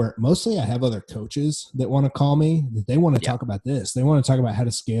point to where mostly I have other coaches that want to call me, that they want to talk about this. They want to talk about how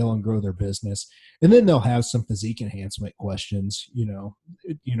to scale and grow their business. And then they'll have some physique enhancement questions, you know,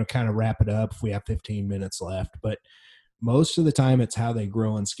 kind of wrap it up if we have 15 minutes left. But most of the time it's how they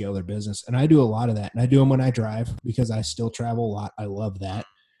grow and scale their business. And I do a lot of that. And I do them when I drive, because I still travel a lot. I love that.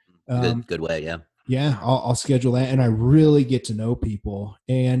 Good way. Yeah. Yeah, I'll schedule that, and I really get to know people,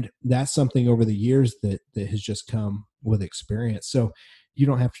 and that's something over the years that has just come with experience. So you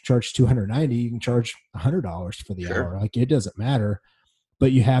don't have to charge $290; you can charge $100 for the hour. Like, it doesn't matter,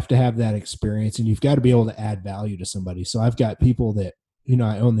 but you have to have that experience, and you've got to be able to add value to somebody. So I've got people that, you know,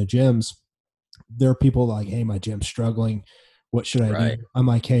 I own the gyms. There are people like, hey, my gym's struggling. What should I do? I'm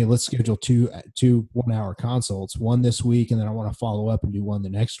like, hey, let's schedule two 1-hour consults, one this week, and then I want to follow up and do one the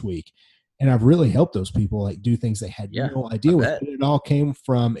next week. And I've really helped those people like do things they had no idea with. But it all came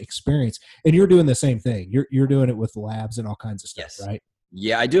from experience. And you're doing the same thing. You're doing it with labs and all kinds of stuff, right?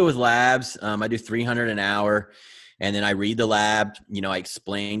 Yeah, I do it with labs. I do 300 an hour, and then I read the lab. You know, I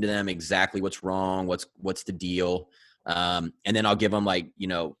explain to them exactly what's wrong, what's the deal, and then I'll give them like, you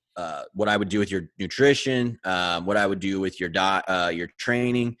know, what I would do with your nutrition, what I would do with your your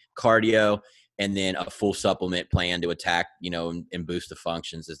training, cardio, and then a full supplement plan to attack, you know, and boost the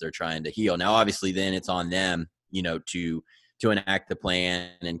functions as they're trying to heal. Now, obviously, then it's on them, you know, to enact the plan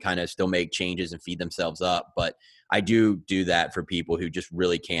and kind of still make changes and feed themselves up. But I do that for people who just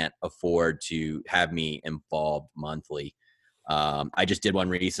really can't afford to have me involved monthly. I just did one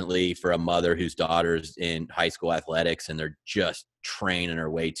recently for a mother whose daughter's in high school athletics, and they're just training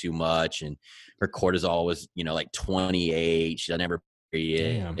her way too much. And her cortisol was, you know, like 28. She doesn't ever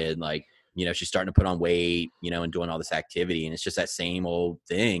period. And like, you know, she's starting to put on weight, you know, and doing all this activity. And it's just that same old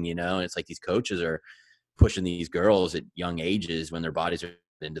thing, you know, and it's like these coaches are pushing these girls at young ages when their bodies are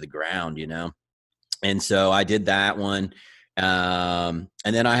into the ground, you know? And so I did that one. And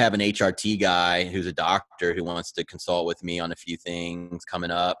then I have an HRT guy who's a doctor who wants to consult with me on a few things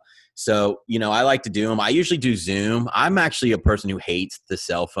coming up. So, you know, I like to do them. I usually do Zoom. I'm actually a person who hates the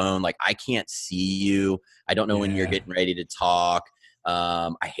cell phone. Like, I can't see you. I don't know when you're getting ready to talk.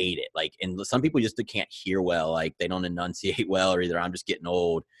 I hate it. Like, and some people just can't hear well. Like, they don't enunciate well, or either I'm just getting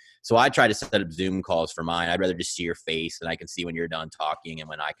old. So I try to set up Zoom calls for mine. I'd rather just see your face, and I can see when you're done talking and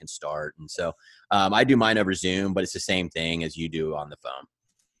when I can start. And so I do mine over Zoom, but it's the same thing as you do on the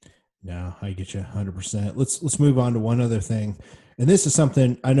phone. No, I get you 100%. Let's move on to one other thing. And this is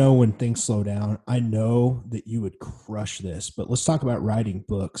something I know when things slow down, I know that you would crush this, but let's talk about writing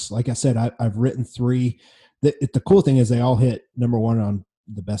books. Like I said, I've written 3. The cool thing is they all hit number 1 on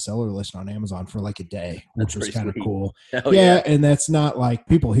the bestseller list on Amazon for like a day, which was kind of cool. Yeah. And that's not like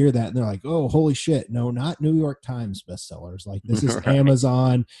people hear that and they're like, oh, holy shit. No, not New York Times bestsellers. Like, this is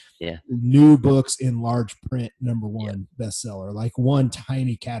Amazon, new books in large print, number 1 bestseller, like one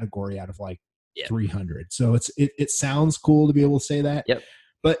tiny category out of like 300. So it sounds cool to be able to say that. Yep.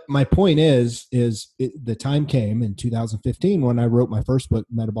 But my point is the time came in 2015 when I wrote my first book,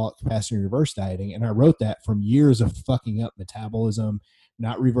 Metabolic Capacity and Reverse Dieting. And I wrote that from years of fucking up metabolism,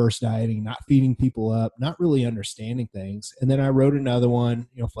 not reverse dieting, not feeding people up, not really understanding things. And then I wrote another one,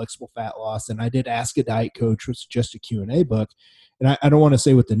 you know, Flexible Fat Loss. And I did Ask a Diet Coach, which was just a Q&A book. And I don't want to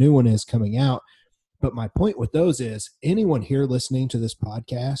say what the new one is coming out, but my point with those is anyone here listening to this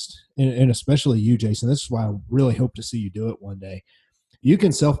podcast, and especially you, Jason, this is why I really hope to see you do it one day. You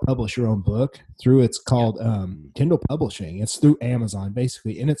can self-publish your own book through, it's called Kindle Publishing. It's through Amazon,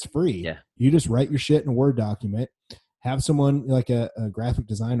 basically, and it's free. Yeah. You just write your shit in a Word document, have someone like a graphic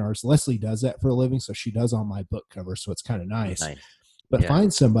design artist. Leslie does that for a living, so she does all my book covers, so it's kind of nice. But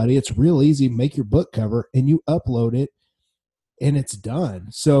find somebody. It's real easy. Make your book cover, and you upload it. and it's done.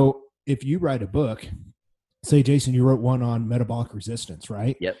 So if you write a book, say, Jason, you wrote one on metabolic resistance,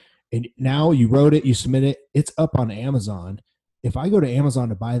 right? Yep. And now you wrote it, you submit it, it's up on Amazon. If I go to Amazon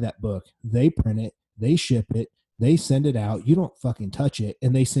to buy that book, they print it, they ship it, they send it out. You don't fucking touch it.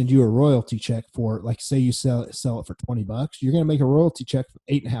 And they send you a royalty check for, like, say you sell it for $20. You're going to make a royalty check for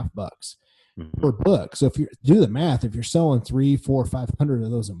 $8.50 per book. So if you do the math, if you're selling 3, 4, 500 of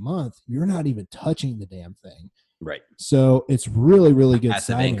those a month, you're not even touching the damn thing. Right. So it's really, really good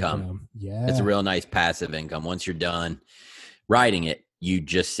passive income. Yeah. It's a real nice passive income. Once you're done writing it, you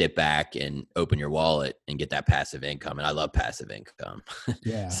just sit back and open your wallet and get that passive income. And I love passive income.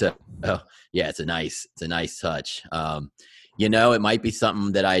 Yeah. So yeah, it's a nice touch. It might be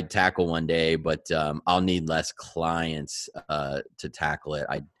something that I'd tackle one day, but I'll need less clients to tackle it.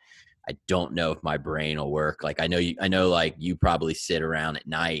 I don't know if my brain will work. Like I know like you probably sit around at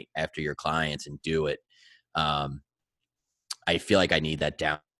night after your clients and do it. I feel like I need that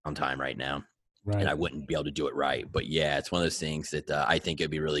downtime right now. Right. And I wouldn't be able to do it right. But yeah, it's one of those things that I think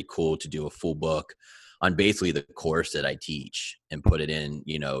it'd be really cool to do a full book on basically the course that I teach and put it in,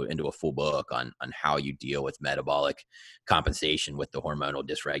 into a full book on how you deal with metabolic compensation with the hormonal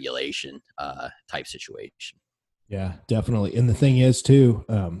dysregulation type situation. Yeah, definitely. And the thing is too,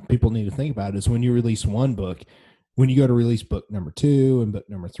 people need to think about is when you release one book, when you go to release book number 2 and book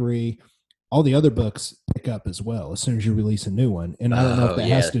number 3, all the other books pick up as well as soon as you release a new one. And I don't know if that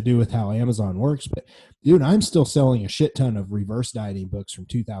has to do with how Amazon works, but dude, I'm still selling a shit ton of reverse dieting books from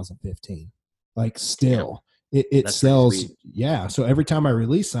 2015. Like still, it sells. Yeah. So every time I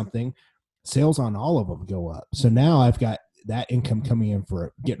release something, sales on all of them go up. So now I've got that income coming in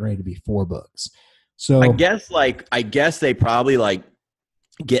for getting ready to be 4 books. So I guess they probably like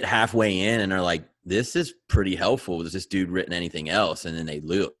get halfway in and are like, this is pretty helpful. Has this dude written anything else? And then they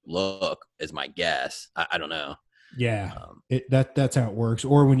look is my guess. I don't know. Yeah, that's how it works.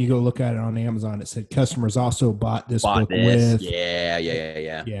 Or when you go look at it on Amazon, it said customers also bought this book with.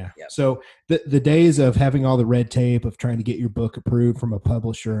 Yeah. So the days of having all the red tape of trying to get your book approved from a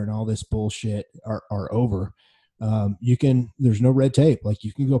publisher and all this bullshit are over. There's no red tape. Like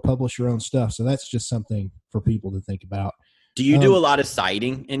you can go publish your own stuff. So that's just something for people to think about. Do you do a lot of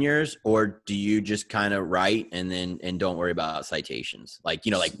citing in yours, or do you just kind of write and don't worry about citations? Like,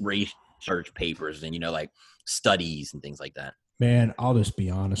 like research papers and, like studies and things like that. Man, I'll just be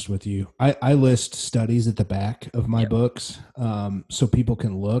honest with you. I list studies at the back of my books so people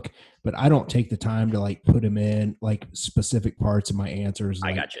can look, but I don't take the time to like put them in like specific parts of my answers.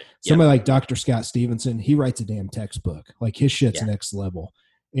 Like, I got you. Somebody like Dr. Scott Stevenson, he writes a damn textbook. Like his shit's next level.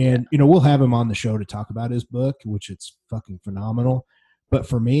 And, we'll have him on the show to talk about his book, which it's fucking phenomenal. But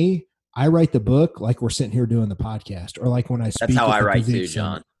for me, I write the book like we're sitting here doing the podcast or like when I speak. That's how I write too,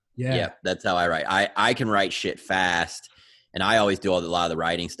 Summit. John. Yeah, that's how I write. I can write shit fast, and I always do a lot of the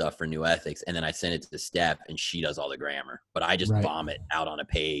writing stuff for New Ethics, and then I send it to Steph, and she does all the grammar. But I just vomit out on a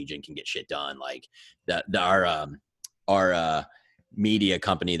page and can get shit done. Like our media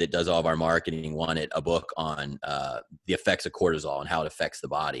company that does all of our marketing wanted a book on the effects of cortisol and how it affects the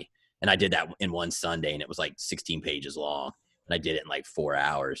body. And I did that in one Sunday, and it was like 16 pages long. And I did it in like 4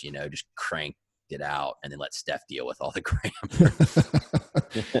 hours, just cranked it out and then let Steph deal with all the grammar.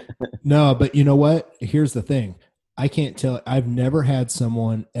 No, but you know what? Here's the thing. I can't tell. I've never had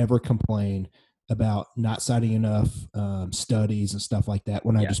someone ever complain about not citing enough studies and stuff like that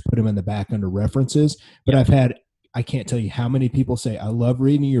when I just put them in the back under references. But I can't tell you how many people say, I love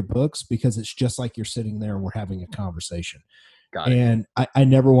reading your books because it's just like you're sitting there and we're having a conversation. And I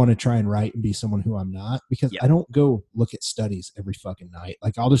never want to try and write and be someone who I'm not because I don't go look at studies every fucking night.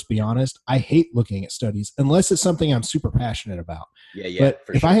 Like, I'll just be honest. I hate looking at studies unless it's something I'm super passionate about. But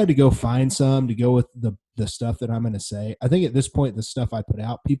if I had to go find some to go with the stuff that I'm going to say, I think at this point, the stuff I put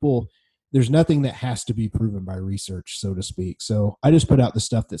out, there's nothing that has to be proven by research, so to speak. So I just put out the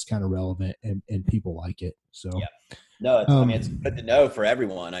stuff that's kind of relevant and people like it. So no, it's good to know for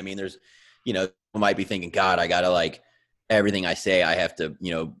everyone. I mean, there's, people might be thinking, God, I got to like everything I say, I have to,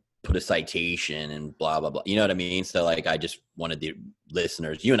 put a citation and blah, blah, blah. You know what I mean? So like, I just wanted the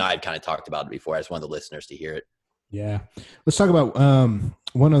listeners, you and I had kind of talked about it before. I just wanted the listeners to hear it. Yeah. Let's talk about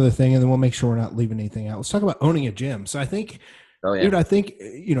one other thing, and then we'll make sure we're not leaving anything out. Let's talk about owning a gym. So I think, dude, I think,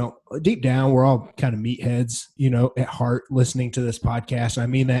 deep down, we're all kind of meatheads, at heart listening to this podcast. I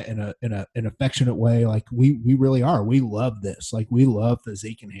mean that in an affectionate way. Like we really are. We love this. Like we love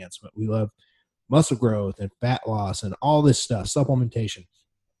physique enhancement. We love muscle growth and fat loss and all this stuff, supplementation.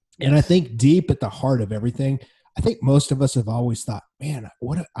 Yes. And I think deep at the heart of everything, I think most of us have always thought, man,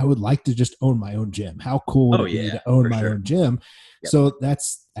 I would like to just own my own gym. How cool would it be to own my own gym? Yep. So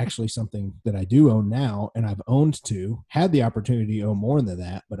that's actually something that I do own now, and I've owned two, had the opportunity to own more than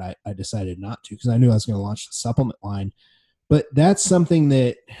that, but I decided not to because I knew I was going to launch the supplement line. But that's something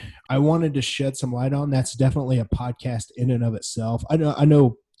that I wanted to shed some light on. That's definitely a podcast in and of itself. I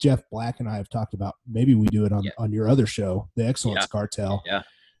know Jeff Black and I have talked about, maybe we do it on your other show, the Excellence Cartel,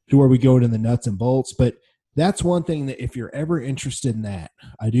 to where we go into the nuts and bolts. But that's one thing that if you're ever interested in that,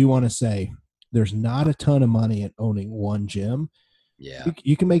 I do want to say there's not a ton of money in owning one gym. Yeah.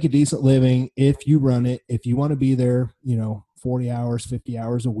 You can make a decent living if you run it. If you want to be there, 40 hours, 50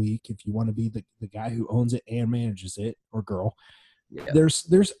 hours a week, if you want to be the guy who owns it and manages it, or girl,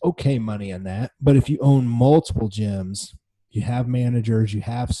 there's okay money in that. But if you own multiple gyms, you have managers, you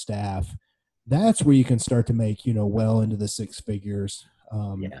have staff, that's where you can start to make, well into the six figures,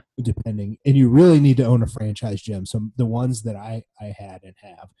 depending. And you really need to own a franchise gym. So the ones that I had and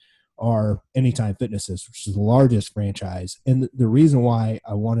have are Anytime Fitnesses, which is the largest franchise. And the reason why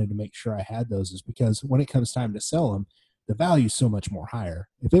I wanted to make sure I had those is because when it comes time to sell them, the value is so much more higher.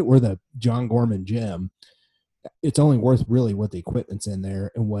 If it were the John Gorman gym, it's only worth really what the equipment's in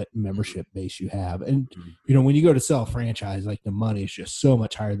there and what membership base you have. And, when you go to sell a franchise, like the money is just so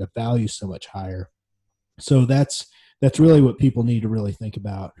much higher. The value is so much higher. So that's really what people need to really think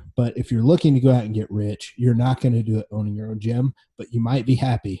about. But if you're looking to go out and get rich, you're not going to do it owning your own gym, but you might be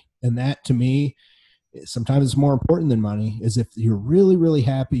happy. And that, to me, sometimes it's more important than money, is if you're really, really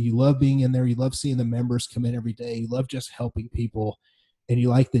happy, you love being in there, you love seeing the members come in every day, you love just helping people, and you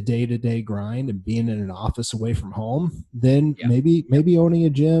like the day-to-day grind and being in an office away from home, then maybe owning a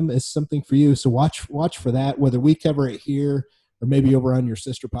gym is something for you. So watch for that, whether we cover it here or maybe over on your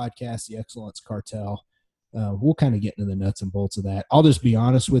sister podcast, The Excellence Cartel. We'll kind of get into the nuts and bolts of that. I'll just be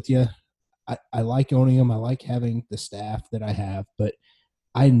honest with you. I like owning them. I like having the staff that I have, but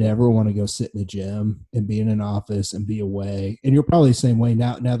I never want to go sit in a gym and be in an office and be away. And you're probably the same way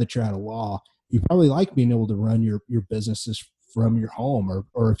now that you're out of law. You probably like being able to run your businesses from your home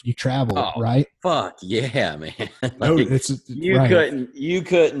or if you travel, right? Fuck yeah, man. You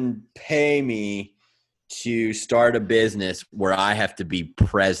couldn't pay me to start a business where I have to be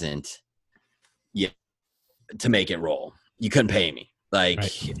present to make it roll. You couldn't pay me.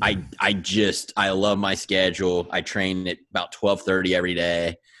 Right. I love my schedule. I train at about 12:30 every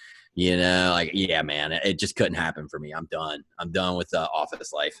day. Man, it just couldn't happen for me. I'm done. I'm done with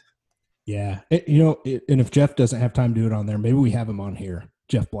office life. Yeah. And if Jeff doesn't have time to do it on there, maybe we have him on here,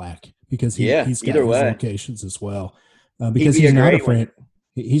 Jeff Black, because he's got his locations as well. Because he's not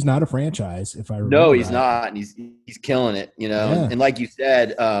a franchise, if I remember. No, he's not. And he's killing it, And like you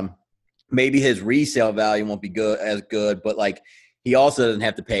said, maybe his resale value won't be as good, but like he also doesn't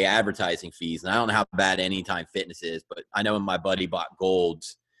have to pay advertising fees. And I don't know how bad Anytime Fitness is, but I know when my buddy bought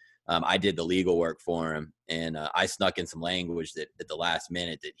Gold's, I did the legal work for him, and I snuck in some language that at the last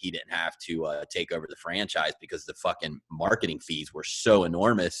minute that he didn't have to take over the franchise because the fucking marketing fees were so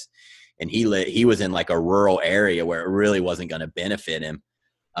enormous, and he was in like a rural area where it really wasn't going to benefit him.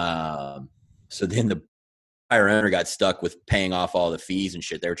 So then the prior owner got stuck with paying off all the fees and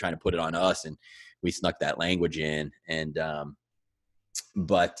shit. They were trying to put it on us, and we snuck that language in. And I've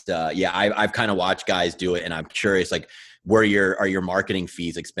kind of watched guys do it, and I'm curious, like, are your marketing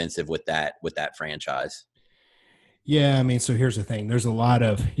fees expensive with that franchise? Yeah, I mean, so here's the thing. You have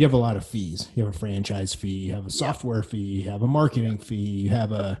a lot of fees. You have a franchise fee, you have a software fee, you have a marketing fee, you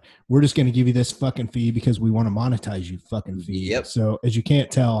have we're just going to give you this fucking fee because we want to monetize you fucking fee. Yep. So as you can't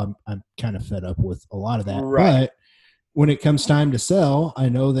tell, I'm kind of fed up with a lot of that. Right. But when it comes time to sell, I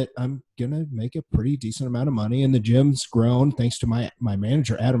know that I'm going to make a pretty decent amount of money, and the gym's grown thanks to my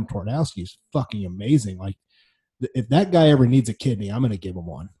manager, Adam Tornowski. He's fucking amazing. Like, if that guy ever needs a kidney, I'm going to give him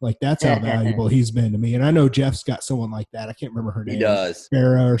one. Like, that's how valuable he's been to me. And I know Jeff's got someone like that. I can't remember her name. He does.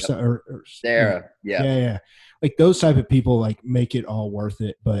 Sarah or Sarah. Yeah. Yeah. Like, those type of people, like, make it all worth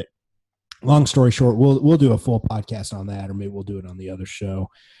it. But long story short, we'll do a full podcast on that, or maybe we'll do it on the other show.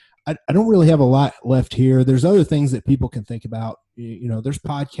 I don't really have a lot left here. There's other things that people can think about. There's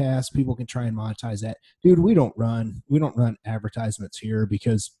podcasts. People can try and monetize that. Dude, we don't run advertisements here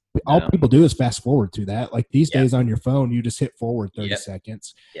because all people do is fast forward through that. Like, these days on your phone, you just hit forward 30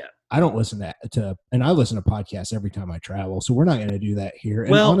 seconds. Yeah. I don't listen and I listen to podcasts every time I travel. So we're not going to do that here.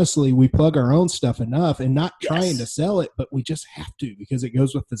 And honestly, we plug our own stuff enough, and not trying to sell it, but we just have to because it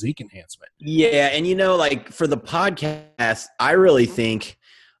goes with physique enhancement. Yeah. And like, for the podcast, I really think,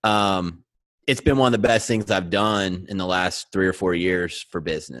 it's been one of the best things I've done in the last 3 or 4 years for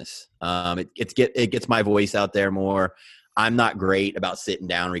business. It gets my voice out there more. I'm not great about sitting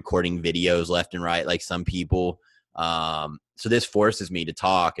down, recording videos left and right like some people. So this forces me to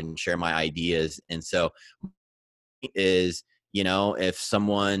talk and share my ideas. And so is, if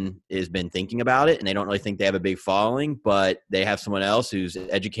someone has been thinking about it and they don't really think they have a big following, but they have someone else who's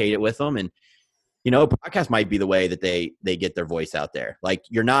educated with them, and podcast might be the way that they get their voice out there. Like,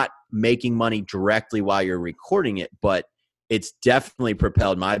 you're not making money directly while you're recording it, but it's definitely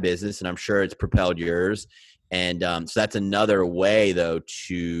propelled my business, and I'm sure it's propelled yours. And so that's another way, though,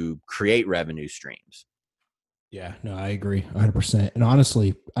 to create revenue streams. Yeah, no, I agree 100%. And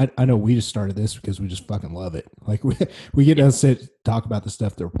honestly, I know we just started this because we just fucking love it. Like, we get to sit, talk about the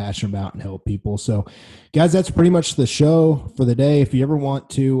stuff that we're passionate about and help people. So, guys, that's pretty much the show for the day. If you ever want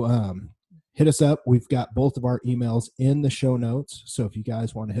to hit us up, we've got both of our emails in the show notes. So if you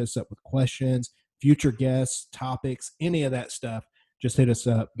guys want to hit us up with questions, future guests, topics, any of that stuff, just hit us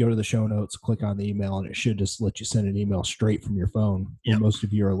up, go to the show notes, click on the email, and it should just let you send an email straight from your phone when most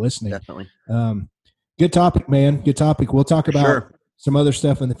of you are listening. Definitely. Good topic, man. Good topic. We'll talk about some other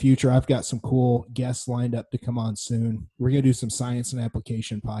stuff in the future. I've got some cool guests lined up to come on soon. We're going to do some science and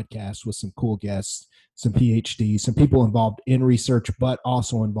application podcasts with some cool guests, some PhDs, some people involved in research, but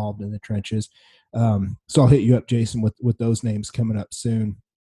also involved in the trenches. So I'll hit you up, Jason, with those names coming up soon.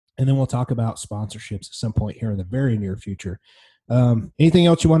 And then we'll talk about sponsorships at some point here in the very near future. Anything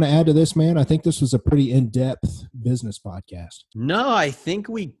else you want to add to this, man? I think this was a pretty in-depth business podcast. No, I think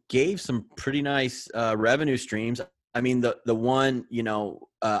we gave some pretty nice revenue streams. I mean, the one,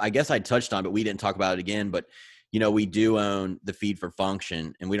 I guess I touched on, but we didn't talk about it again. But, we do own the Feed for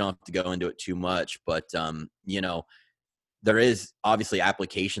Function, and we don't have to go into it too much. But, there is obviously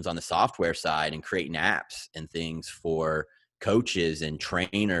applications on the software side and creating apps and things for coaches and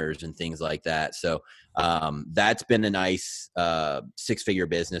trainers and things like that. So that's been a nice 6-figure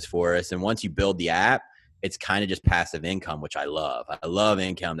business for us. And once you build the app, it's kind of just passive income, which I love. I love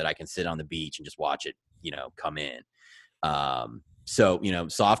income that I can sit on the beach and just watch it, come in. So,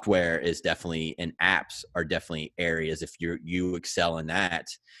 software is definitely, and apps are definitely areas if you excel in that.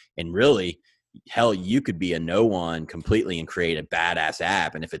 And really, hell, you could be a no one completely and create a badass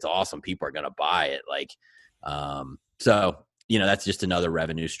app. And if it's awesome, people are going to buy it. Like, so, that's just another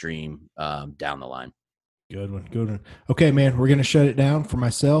revenue stream down the line. Good one. Okay, man, we're going to shut it down. For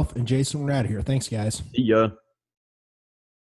myself and Jason, we're out of here. Thanks, guys. See ya.